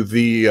addition to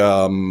the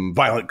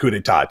violent coup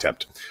d'etat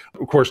attempt.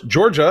 Of course,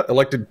 Georgia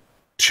elected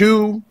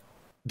 2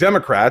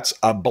 Democrats,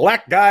 a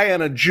black guy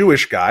and a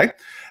Jewish guy,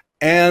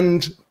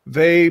 and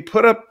they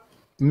put up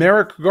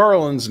Merrick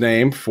Garland's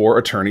name for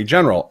Attorney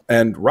General.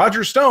 And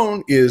Roger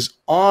Stone is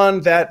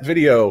on that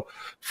video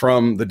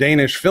from the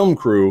Danish film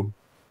crew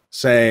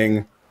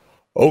saying,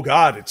 oh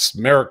God, it's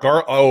Merrick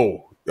Garland.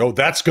 Oh,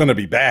 that's going to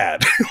be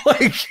bad.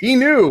 He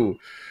knew.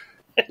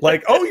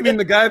 Oh, you mean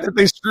the guy that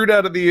they screwed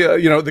out of the,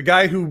 the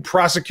guy who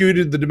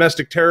prosecuted the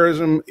domestic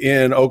terrorism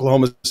in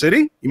Oklahoma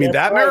City? You mean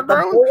that Merrick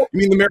Garland?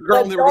 You mean the Merrick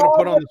Garland they were going to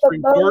put on the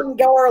Supreme Court?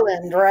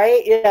 Garland,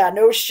 right? Yeah,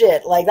 no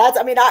shit.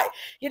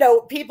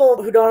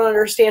 People who don't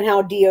understand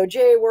how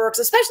DOJ works,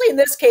 especially in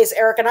this case,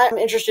 Eric, and I'm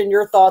interested in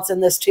your thoughts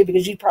in this too,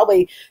 because you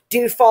probably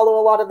do follow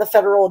a lot of the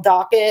federal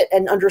docket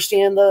and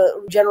understand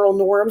the general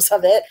norms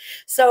of it.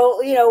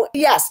 So,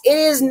 yes, it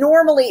is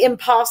normally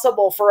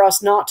impossible for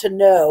us not to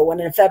know when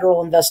a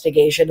federal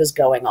investigation is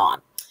going on.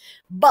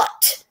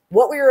 But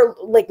what we were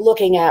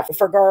looking at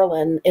for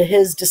Garland,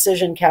 his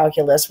decision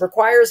calculus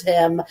requires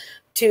him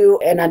to,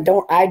 and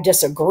I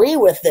disagree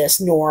with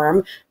this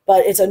norm,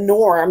 but it's a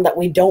norm that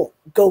we don't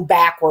go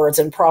backwards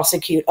and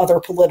prosecute other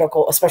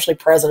political, especially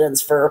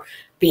presidents, for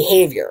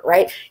behavior,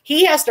 right?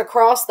 He has to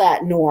cross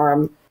that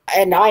norm.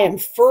 And I am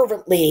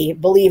fervently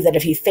believe that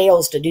if he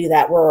fails to do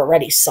that, we're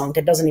already sunk.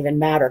 It doesn't even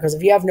matter, because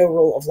if you have no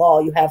rule of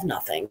law, you have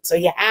nothing. So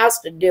he has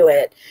to do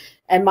it.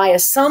 And my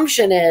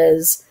assumption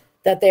is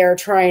that they're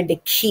trying to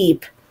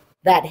keep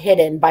that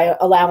hidden by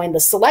allowing the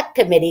select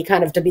committee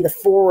kind of to be the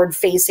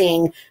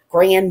forward-facing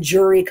grand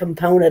jury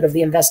component of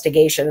the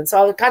investigation. And so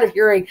I was kind of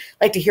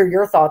like to hear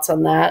your thoughts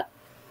on that.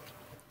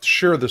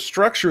 Sure. The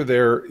structure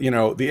there,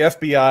 the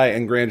FBI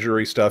and grand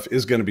jury stuff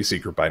is going to be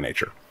secret by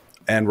nature,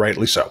 and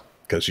rightly so,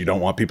 because you don't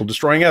want people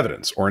destroying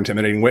evidence or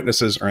intimidating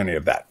witnesses or any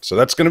of that. So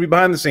that's going to be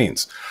behind the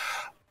scenes.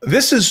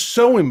 This is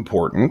so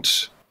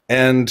important.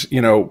 And,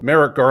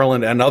 Merrick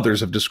Garland and others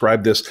have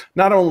described this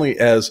not only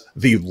as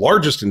the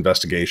largest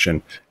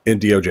investigation in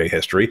DOJ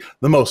history,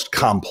 the most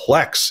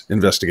complex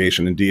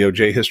investigation in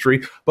DOJ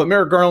history, but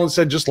Merrick Garland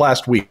said just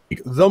last week,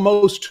 the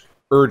most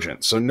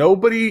urgent. So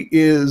nobody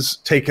is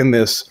taking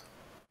this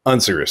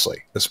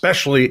unseriously,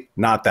 especially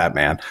not that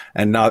man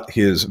and not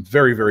his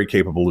very, very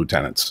capable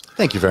lieutenants.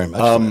 Thank you very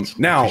much.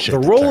 Now, the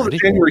role of the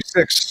January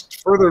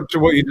 6th, further to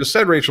what you just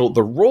said, Rachel,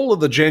 the role of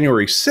the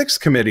January 6th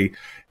committee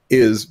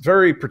is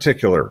very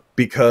particular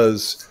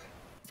because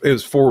it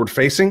is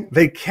forward-facing.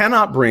 They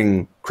cannot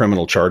bring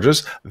criminal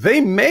charges. They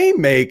may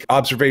make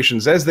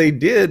observations, as they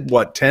did,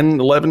 10,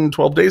 11,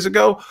 12 days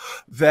ago,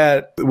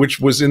 which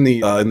was in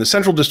the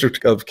Central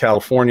District of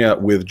California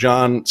with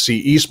John C.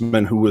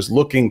 Eastman, who was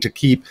looking to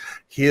keep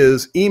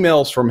his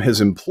emails from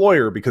his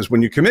employer, because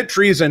when you commit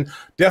treason,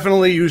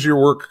 definitely use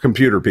your work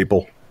computer,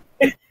 people.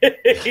 Solid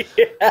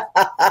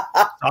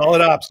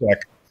OPSEC.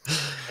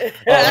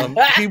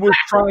 He was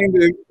trying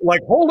to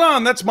hold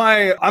on,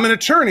 I'm an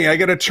attorney. I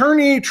get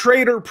attorney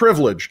trader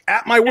privilege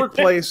at my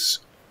workplace,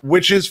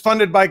 which is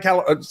funded by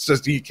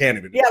says he can't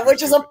even. Yeah,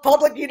 which is a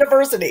public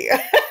university.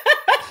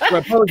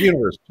 Public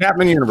university,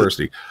 Chapman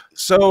University.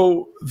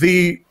 So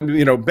the,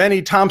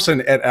 Benny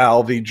Thompson et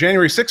al., the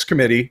January 6th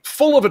committee,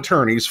 full of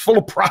attorneys, full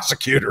of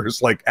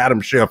prosecutors like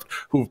Adam Schiff,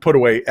 who've put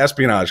away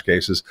espionage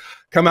cases,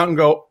 come out and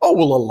go, oh,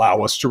 will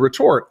allow us to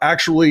retort.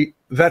 Actually,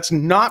 that's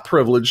not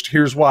privileged.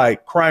 Here's why: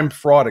 crime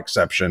fraud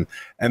exception.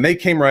 And they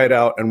came right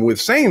out. And with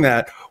saying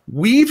that,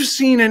 we've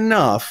seen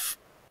enough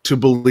to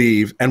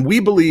believe, and we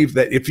believe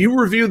that if you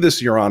review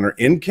this, Your Honor,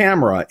 in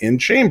camera, in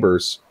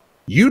chambers,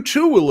 you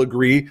too will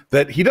agree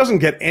that he doesn't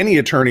get any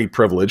attorney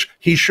privilege.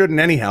 He shouldn't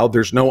anyhow.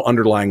 There's no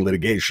underlying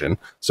litigation.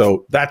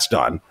 So that's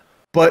done.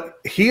 But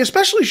he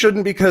especially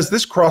shouldn't, because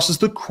this crosses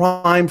the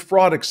crime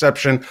fraud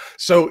exception.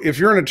 So if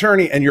you're an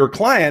attorney and your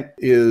client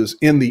is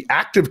in the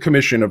active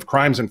commission of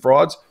crimes and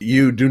frauds,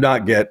 you do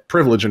not get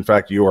privilege. In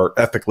fact, you are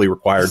ethically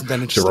required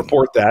to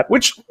report that,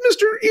 which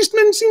Mr.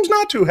 Eastman seems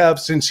not to have,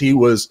 since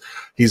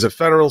he's a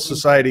Federal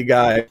Society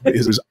guy,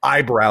 his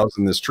eyebrows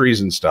in this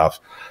treason stuff.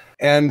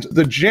 And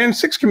the Jan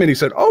 6 committee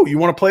said, oh, you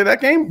want to play that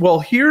game?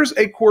 Well, here's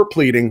a court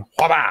pleading,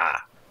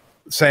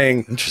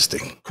 saying,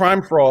 interesting,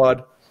 crime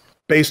fraud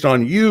based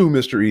on you,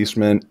 Mr.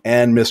 Eastman,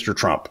 and Mr.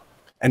 Trump.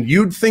 And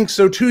you'd think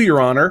so too, Your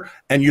Honor.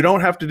 And you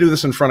don't have to do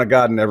this in front of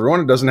God and everyone.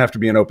 It doesn't have to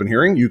be an open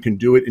hearing. You can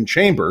do it in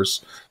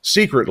chambers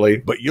secretly.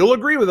 But you'll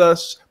agree with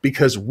us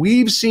because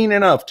we've seen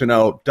enough to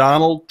know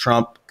Donald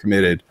Trump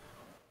committed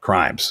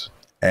crimes.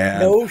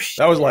 And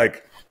that was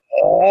like,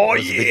 oh,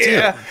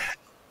 yeah.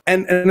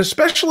 And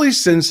especially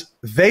since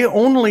they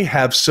only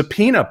have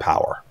subpoena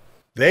power.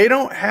 They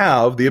don't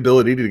have the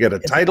ability to get a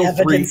Title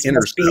III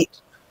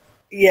intercept.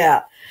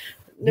 Yeah.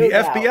 The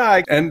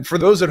FBI, and for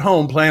those at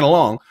home playing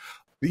along,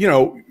 you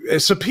know, a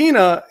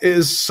subpoena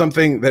is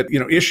something that, you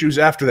know, issues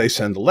after they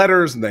send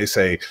letters and they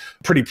say,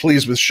 pretty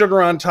pleased with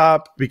sugar on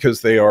top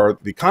because they are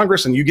the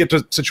Congress. And you get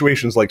to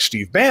situations like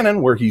Steve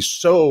Bannon, where he's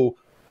so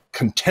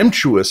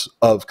contemptuous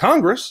of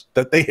Congress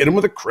that they hit him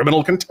with a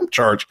criminal contempt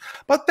charge.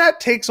 But that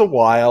takes a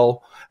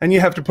while, and you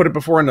have to put it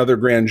before another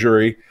grand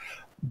jury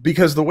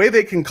because the way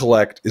they can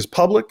collect is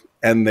public,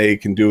 and they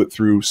can do it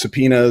through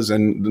subpoenas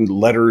and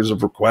letters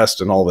of request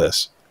and all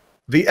this.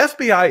 The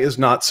FBI is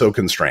not so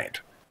constrained.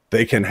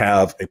 They can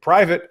have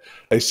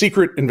a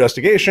secret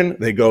investigation.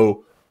 They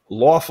go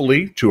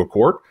lawfully to a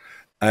court,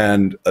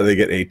 and they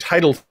get a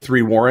Title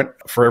III warrant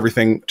for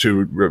everything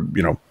to,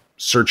 you know,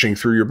 searching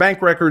through your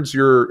bank records,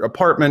 your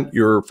apartment,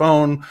 your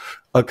phone,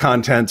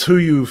 contents, who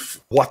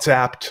you've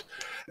WhatsApped.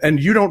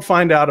 And you don't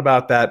find out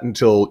about that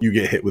until you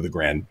get hit with a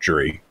grand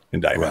jury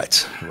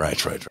indictment.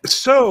 Right.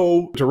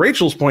 So to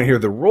Rachel's point here,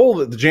 the role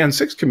that the Jan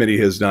 6 committee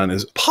has done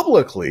is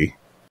publicly,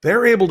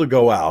 they're able to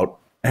go out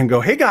and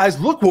go, hey guys,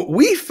 look what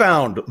we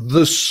found.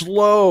 The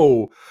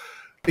slow,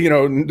 you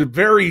know,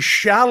 very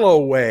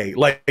shallow way.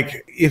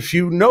 Like, if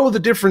you know the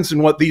difference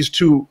in what these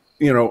two,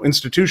 you know,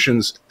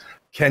 institutions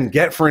can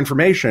get for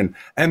information,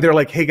 and they're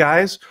like, hey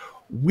guys,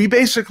 we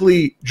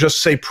basically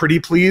just say pretty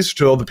please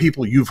to all the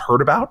people you've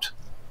heard about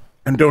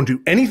and don't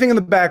do anything in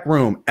the back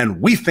room,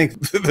 and we think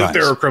that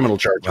there are criminal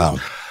charges. Wow.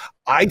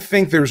 I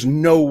think there's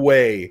no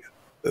way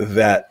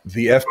that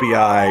the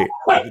FBI,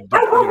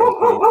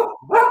 the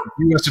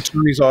U.S.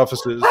 attorney's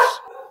offices,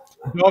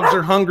 dogs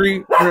are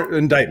hungry,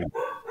 indictment.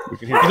 We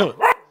can hear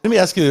let me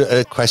ask you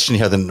a question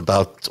here then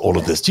about all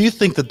of this. Do you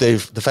think that the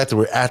fact that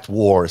we're at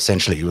war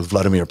essentially with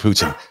Vladimir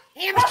Putin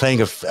is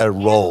playing a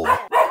role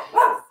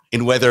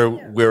in whether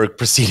we're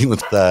proceeding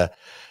with the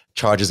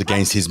charges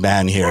against his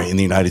man here in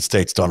the United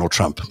States, Donald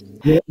Trump?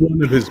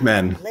 One of his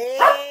men.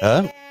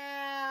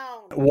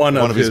 One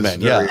of his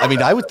men, yeah. I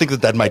mean, I would think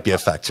that might be a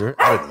factor.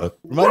 I don't know.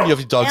 Remind me of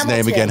your dog's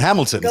name again.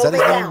 Hamilton. Is that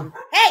his name?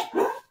 Hey,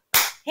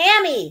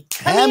 Hammy.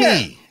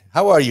 Hammy.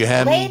 How are you,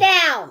 Hammy? Lay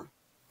down.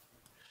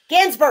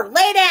 Ginsburg,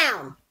 lay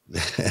down.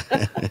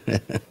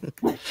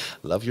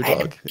 Love your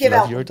dog. Give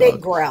out a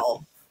big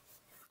growl.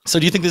 So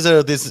do you think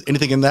there's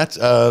anything in that,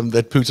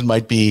 that Putin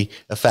might be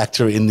a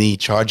factor in the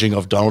charging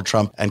of Donald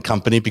Trump and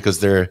company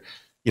because we're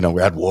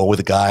at war with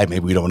a guy.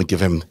 Maybe we don't want to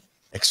give him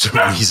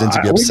extra reason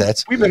to be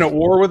upset. We've been at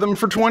war with them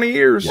for 20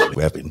 years. Yeah,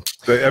 we have been.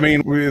 I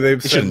mean,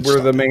 they've said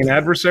we're the main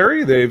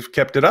adversary. They've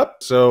kept it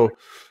up. So,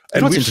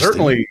 and we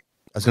certainly.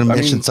 I was going to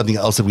mention something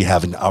else that we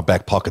have in our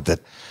back pocket. That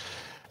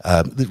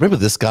remember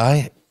this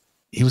guy?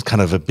 He was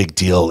kind of a big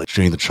deal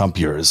during the Trump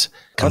years.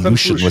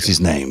 Galushin was his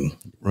name.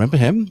 Remember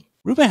him?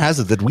 Rumor has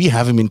it that we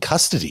have him in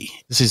custody.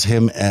 This is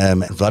him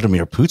and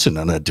Vladimir Putin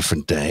on a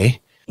different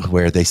day,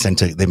 where they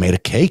made a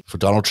cake for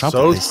Donald Trump.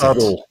 So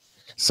subtle.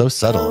 So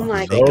subtle. Oh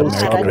my Make God.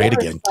 America great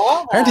again.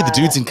 Apparently the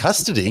dude's in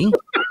custody.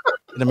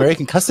 In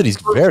American custody, he's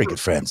very good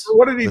friends.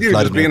 What did he do?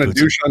 Just being a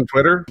douche on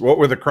Twitter? What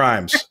were the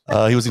crimes?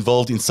 He was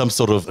involved in some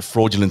sort of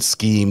fraudulent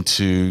scheme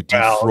to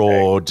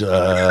defraud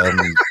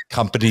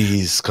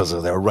companies because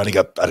they were running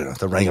up, I don't know,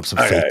 they're running up some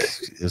fake.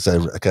 It was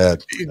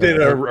he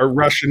did a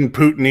Russian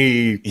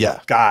Putin-y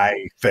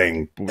guy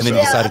thing. And then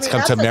he decided to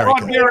come to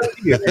America.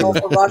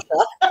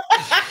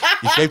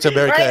 He came to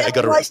America and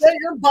got arrested.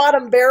 You're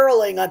bottom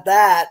barreling at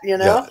that, you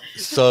know? Yeah.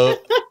 So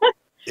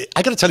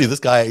I got to tell you, this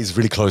guy is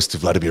really close to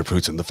Vladimir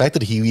Putin. The fact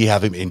that we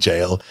have him in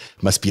jail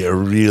must be a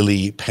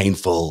really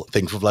painful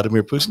thing for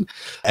Vladimir Putin.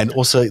 And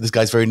also, this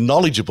guy's very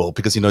knowledgeable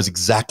because he knows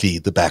exactly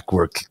the back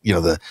work,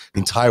 the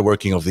entire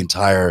working of the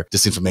entire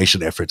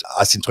disinformation effort.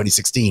 Us in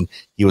 2016,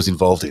 he was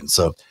involved in.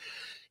 So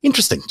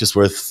interesting, just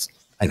worth.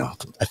 I know.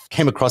 I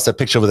came across that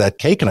picture with that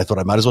cake, and I thought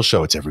I might as well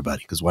show it to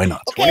everybody because why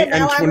not? Okay,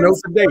 and to note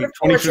the date,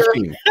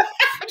 2015.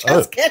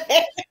 Just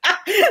kidding.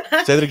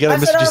 Say that again. I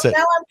missed what you said.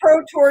 Now I'm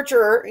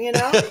pro-torture, I'm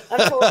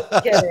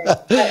totally kidding.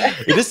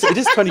 It is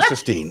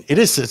 2015. It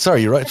is.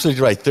 Sorry, you're right.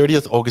 Absolutely right.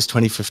 30th August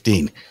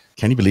 2015.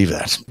 Can you believe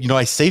that?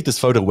 I saved this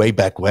photo way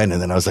back when, and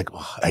then I was like,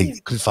 I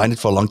couldn't find it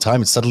for a long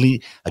time. And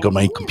suddenly I got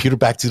my computer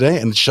back today,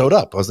 and it showed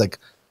up. I was like,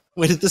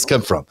 where did this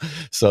come from?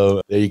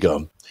 So there you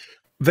go.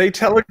 They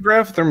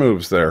telegraphed their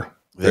moves there.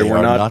 They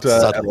were not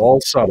at all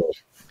subtle.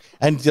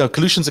 And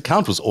Galushin's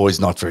account was always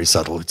not very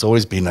subtle. It's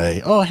always been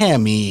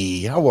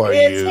Hammy, how are you?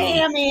 It's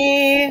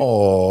Hammy.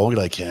 Oh, we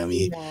like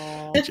Hammy.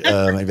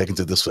 Maybe I can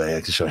do it this way.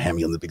 I can show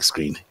Hammy on the big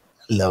screen.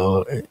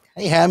 Hello.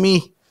 Hey,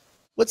 Hammy.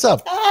 What's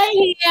up?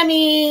 Hi,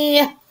 Hammy.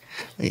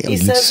 Hey, he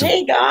says,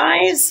 hey,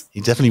 guys. He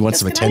definitely wants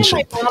some attention.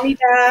 I have my mommy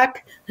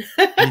back.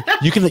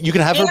 You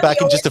can have her back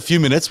in just a few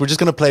minutes. We're just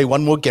going to play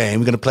one more game.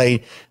 We're going to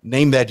play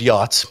Name That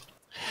Yacht.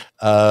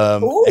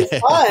 Ooh,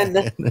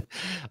 fun.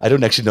 I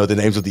don't actually know the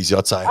names of these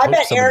yachts. I hope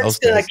bet someone Eric's else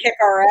going does. to kick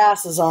our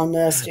asses on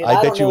this, dude. I I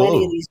bet don't you know any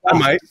will. of these I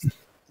guys. might.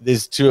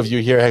 There's two of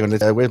you here. Hang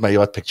on. Where's my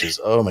yacht pictures?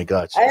 Oh my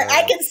gosh.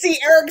 I can see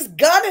Eric's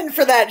gunning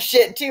for that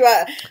shit too.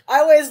 I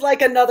always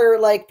like another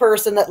like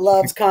person that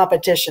loves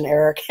competition,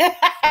 Eric.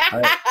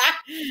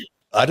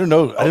 I don't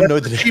know. I don't know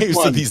the names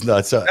one. of these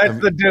nuts. That's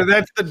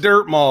the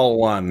Dirt Mall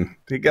one.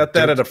 He got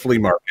that at a flea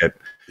market.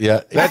 Yeah.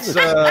 That's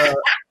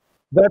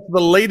that's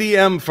the Lady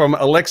M from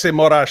Alexei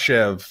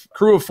Morashev.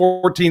 Crew of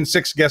 14,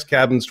 6 guest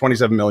cabins,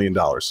 $27 million.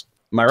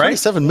 Am I right?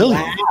 27 million.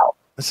 Wow.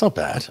 That's not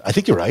bad. I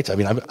think you're right. I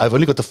mean, I've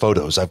only got the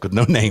photos. I've got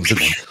no names in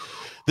them.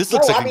 This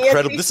looks like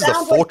incredible. This is a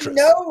fortress. Like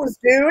knows,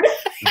 dude.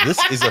 This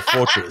is a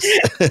fortress.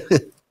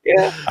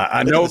 Yeah.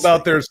 I know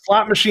about their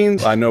slot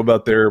machines. I know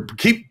about their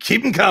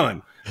keep them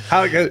coming.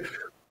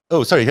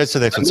 Oh, sorry. Here's the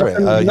next one.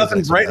 Sorry.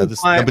 Nothing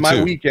brightens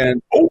my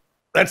weekend. Oh,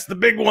 that's the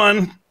big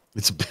one.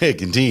 It's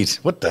big indeed.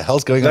 What the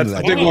hell's going on?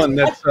 That's the big one.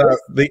 That's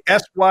the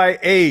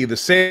SYA, the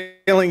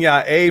Sailing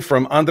Yacht A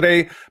from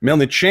Andrei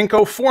Melnichenko,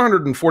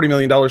 $440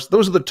 million.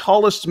 Those are the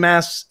tallest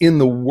masts in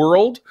the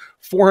world,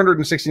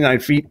 469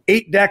 feet,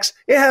 8 decks.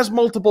 It has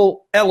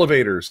multiple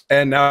elevators.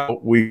 And now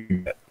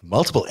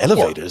multiple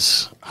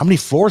elevators? How many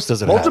floors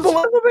does it have? Multiple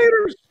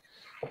elevators.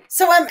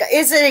 So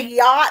is it a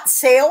yacht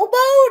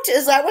sailboat?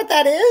 Is that what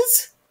that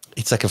is?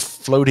 It's like a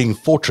floating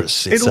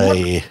fortress. It's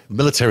a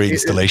military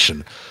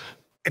installation.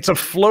 It's a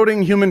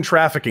floating human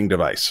trafficking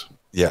device.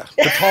 Yeah.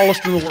 The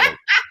tallest in the world.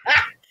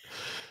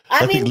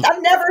 I mean, I've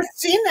never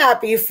seen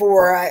that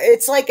before.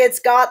 It's like it's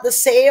got the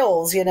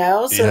sails, you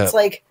know? So it's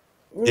like,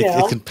 you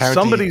know.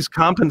 Somebody's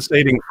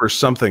compensating for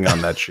something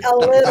on that ship. A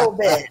little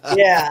bit.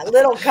 Yeah. A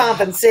little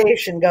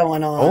compensation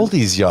going on. All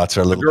these yachts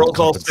are a little bit of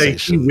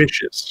compensation. All say he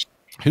wishes.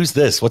 Who's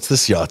this? What's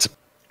this yacht?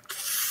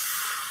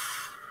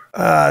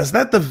 Is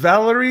that the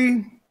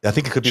Valerie? I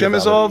think it could be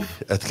Chemizov.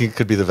 I think it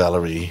could be the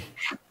Valerie.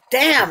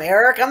 Damn,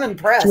 Eric, I'm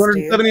impressed.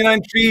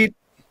 279 feet,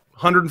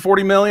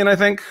 140 million, I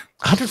think.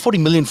 140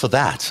 million for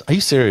that? Are you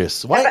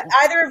serious? Why? Have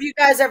either of you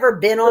guys ever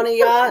been on a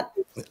yacht?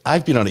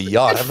 I've been on a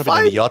yacht. I've never been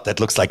on a yacht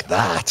that looks like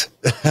that.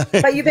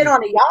 But you've been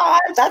on a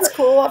yacht? That's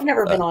cool. I've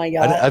never been on a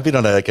yacht. I've been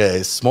on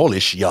a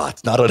smallish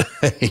yacht, not on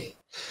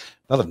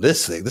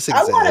this thing. This thing.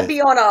 I want to be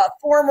on a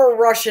former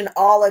Russian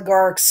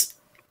oligarch's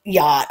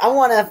yacht. I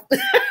want to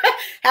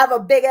have a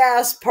big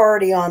ass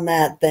party on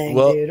that thing,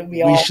 dude.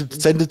 We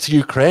should send it to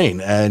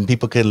Ukraine and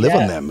people can live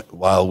on them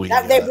while we.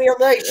 They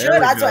really should.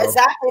 That's what I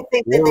exactly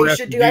think that they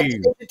should do. I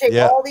think they should take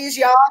all these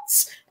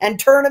yachts and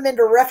turn them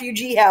into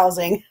refugee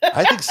housing.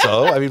 I think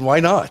so. I mean, why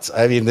not?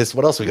 I mean,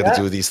 what else are we going to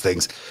do with these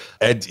things?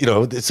 And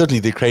certainly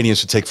the Ukrainians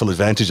should take full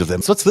advantage of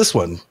them. So what's this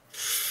one?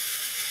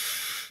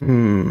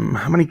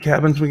 How many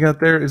cabins we got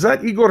there? Is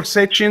that Igor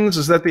Sechin's?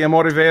 Is that the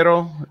Amore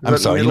Vero? I'm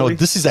sorry.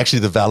 This is actually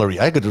the Valerie.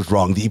 I got it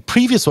wrong. The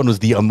previous one was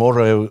the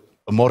Amore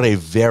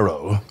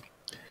Vero.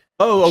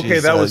 Oh, okay.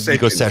 That was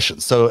Igor Sechin.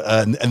 So,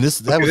 and this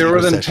that was they were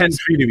within 10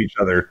 feet of each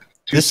other.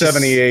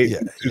 278,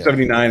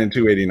 279, and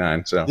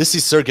 289. So this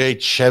is Sergei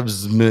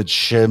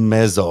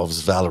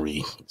Chemezov's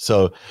Valerie.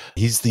 So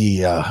he's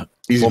the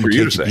former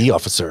KGB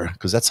officer,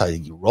 because that's how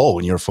you roll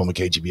when you're a former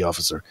KGB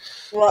officer.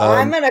 Well,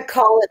 I'm going to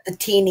call it the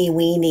teeny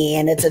weeny,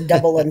 and it's a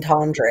double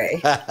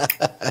entendre.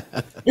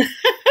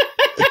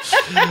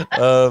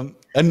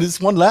 And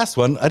there's one last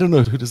one. I don't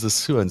know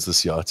who owns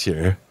this yacht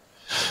here.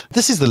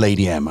 This is the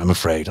Lady M, I'm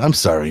afraid. I'm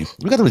sorry.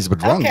 We got a little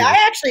bit wrong. Okay, I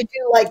actually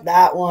do like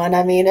that one.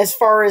 I mean, as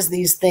far as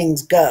these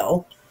things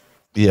go.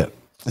 Yeah.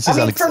 This is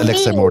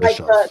Alexei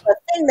Mordashov. The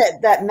thing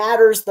that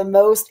matters the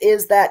most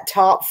is that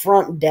top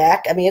front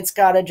deck. I mean, it's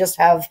got to just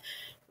have,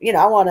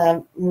 I want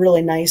a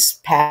really nice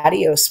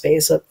patio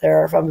space up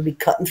there if I'm going to be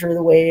cutting through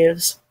the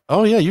waves.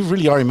 Oh, yeah. You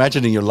really are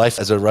imagining your life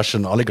as a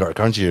Russian oligarch,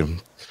 aren't you?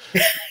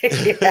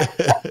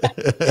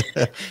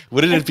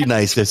 Wouldn't it be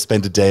nice to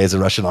spend a day as a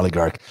Russian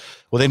oligarch?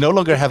 Well, they no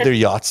longer have their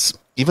yachts.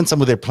 Even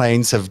some of their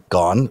planes have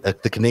gone.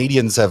 The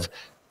Canadians have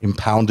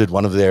impounded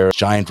one of their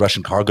giant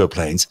Russian cargo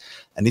planes,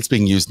 and it's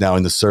being used now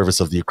in the service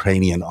of the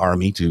Ukrainian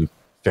army to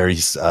ferry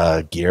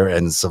gear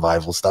and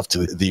survival stuff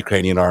to the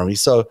Ukrainian army.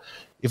 So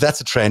if that's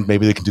a trend,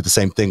 maybe they can do the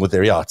same thing with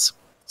their yachts.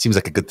 Seems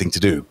like a good thing to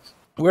do.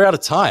 We're out of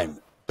time,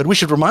 but we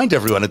should remind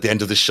everyone at the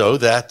end of the show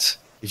that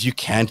if you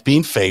can't be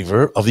in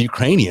favor of the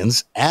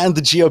Ukrainians and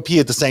the GOP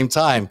at the same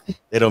time,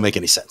 they don't make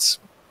any sense.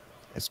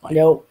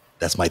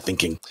 That's my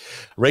thinking.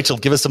 Rachel,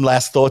 give us some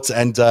last thoughts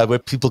and where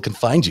people can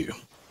find you.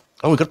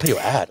 Oh, we've got to pay your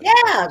ad.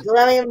 Yeah.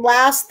 I mean,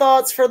 last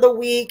thoughts for the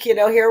week.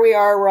 Here we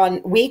are. We're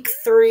on week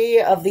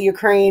 3 of the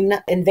Ukraine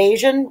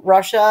invasion,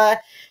 Russia.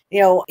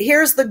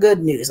 Here's the good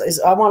news.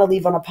 I want to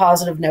leave on a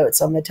positive note,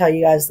 so I'm going to tell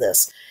you guys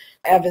this.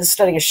 I've been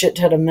studying a shit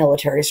ton of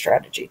military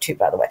strategy, too,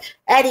 by the way.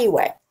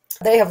 Anyway,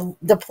 they have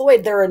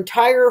deployed their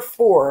entire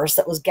force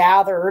that was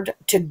gathered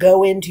to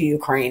go into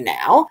Ukraine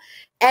now.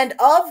 And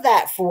of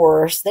that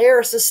force, they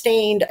are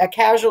sustained a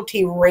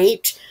casualty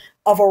rate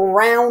of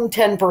around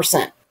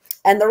 10%.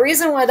 And the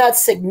reason why that's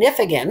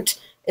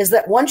significant is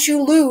that once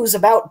you lose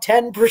about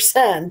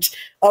 10%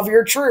 of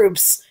your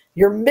troops,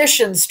 your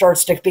mission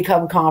starts to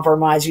become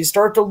compromised. You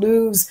start to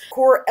lose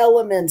core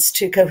elements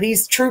to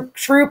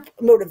troop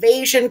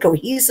motivation,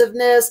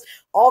 cohesiveness,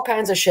 all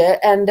kinds of shit.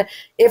 And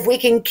if we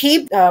can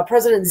keep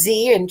President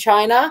Xi in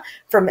China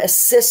from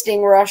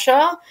assisting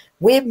Russia,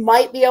 we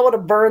might be able to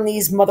burn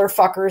these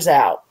motherfuckers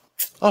out.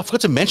 Oh, I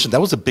forgot to mention,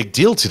 that was a big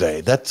deal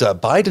today. That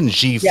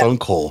Biden-Xi phone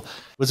call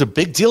was a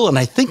big deal, and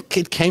I think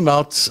it came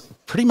out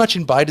pretty much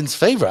in Biden's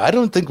favor. I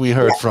don't think we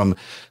heard from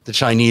the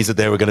Chinese that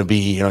they were going to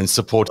be, in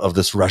support of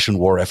this Russian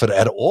war effort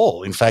at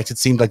all. In fact, it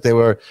seemed like they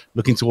were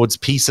looking towards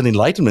peace and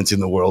enlightenment in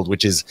the world,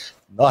 which is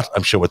not,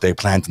 I'm sure, what they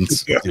planned on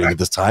doing at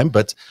this time.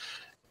 But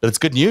it's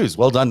good news.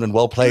 Well done and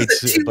well played. It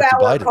was a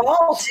 2-hour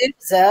call, too,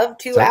 Zev.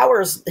 2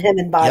 hours him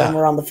and Biden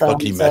were on the phone. Well,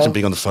 can you imagine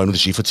being on the phone with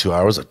Xi for 2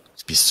 hours? I'd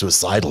be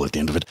suicidal at the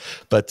end of it.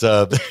 But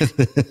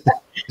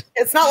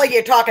it's not like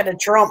you're talking to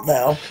Trump,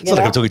 though. It's not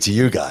like I'm talking to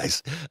you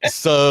guys.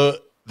 So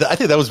I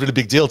think that was a really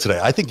big deal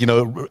today. I think,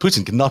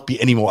 Putin cannot be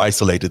any more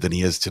isolated than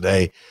he is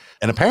today.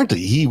 And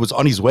apparently he was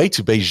on his way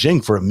to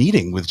Beijing for a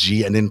meeting with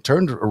Xi and then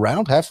turned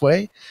around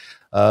halfway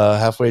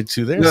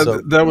to there.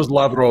 No, that was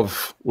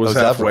Lavrov was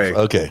halfway.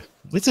 Lavrov. Okay.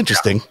 It's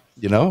interesting,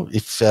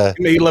 if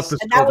he left the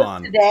stove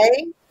on.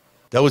 Today?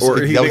 That was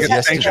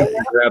yesterday.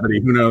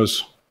 Gravity, who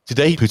knows?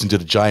 Today, Putin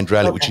did a giant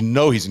rally, which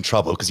he's in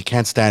trouble because he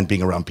can't stand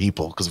being around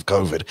people because of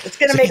COVID. It's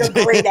going to make a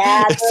great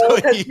ad, though,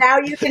 because now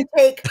you can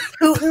take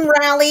Putin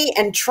rally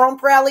and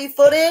Trump rally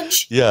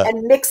footage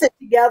and mix it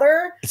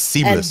together. It's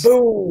seamless. And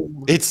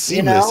boom. It's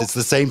seamless. It's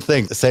the same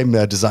thing, the same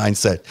design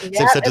set. Yeah.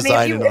 Same set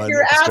design if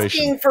you're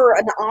asking for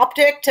an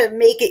optic to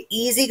make it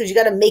easy, because you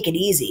got to make it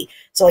easy.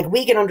 So,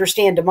 we can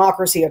understand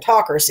democracy,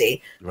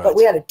 autocracy, but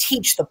we got to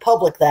teach the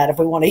public that if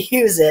we want to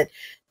use it.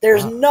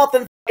 There's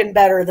nothing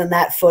better than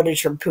that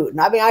footage from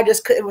Putin. I mean,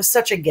 it was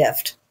such a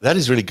gift. That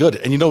is really good.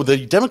 And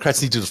the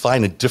Democrats need to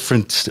define a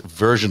different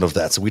version of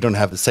that so we don't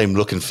have the same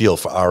look and feel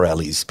for our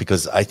rallies,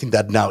 because I think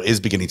that now is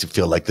beginning to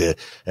feel like a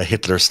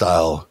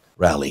Hitler-style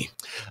rally.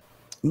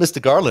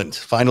 Mr. Garland,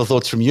 final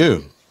thoughts from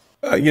you.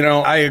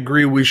 I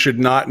agree we should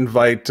not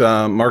invite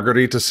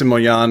Margarita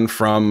Simoyan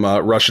from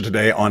Russia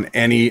Today on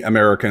any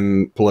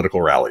American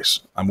political rallies.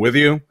 I'm with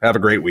you. Have a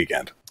great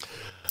weekend.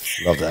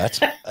 Love that.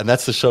 And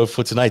that's the show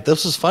for tonight.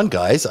 This was fun,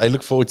 guys. I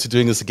look forward to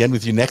doing this again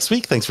with you next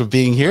week. Thanks for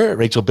being here.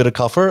 Rachel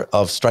Bitecofer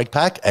of Strike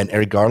Pack and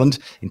Eric Garland,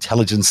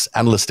 intelligence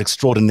analyst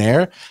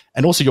extraordinaire.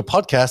 And also your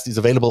podcast is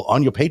available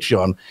on your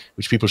Patreon,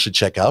 which people should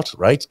check out,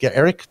 right? Yeah,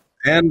 Eric?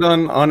 And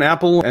on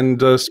Apple and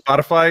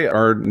Spotify,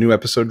 our new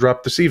episode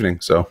dropped this evening.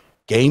 So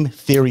Game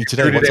Theory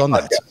Today. What's on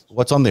that?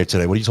 What's on there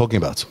today? What are you talking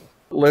about?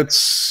 Let's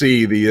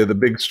see. The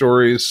big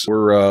stories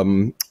were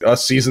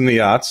us seizing the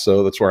yachts,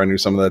 so that's where I knew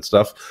some of that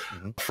stuff.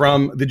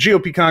 From the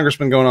GOP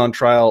congressman going on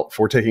trial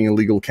for taking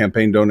illegal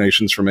campaign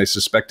donations from a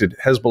suspected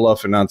Hezbollah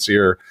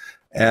financier,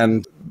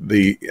 and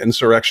the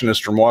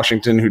insurrectionist from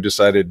Washington who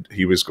decided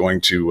he was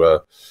going to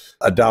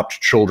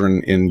adopt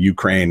children in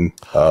Ukraine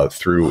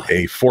through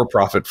a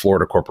for-profit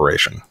Florida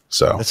corporation.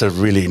 So that's a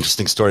really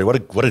interesting story.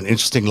 What an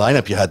interesting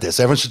lineup you had there.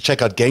 So everyone should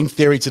check out Game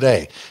Theory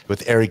Today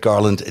with Eric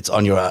Garland. It's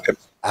on your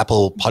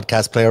Apple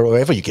podcast player or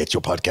wherever you get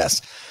your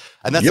podcasts.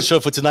 And that's the show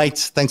for tonight.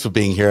 Thanks for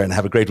being here and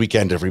have a great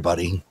weekend,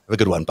 everybody. Have a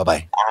good one.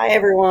 Bye-bye. Bye,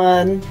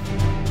 everyone.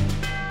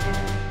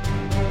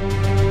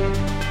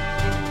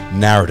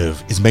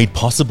 Narrative is made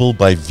possible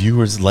by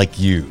viewers like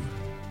you.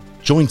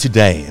 Join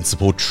today and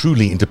support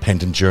truly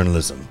independent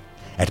journalism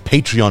at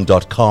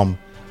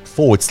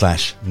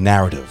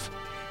patreon.com/narrative.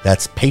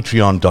 That's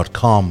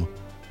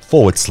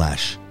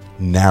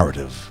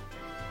patreon.com/narrative.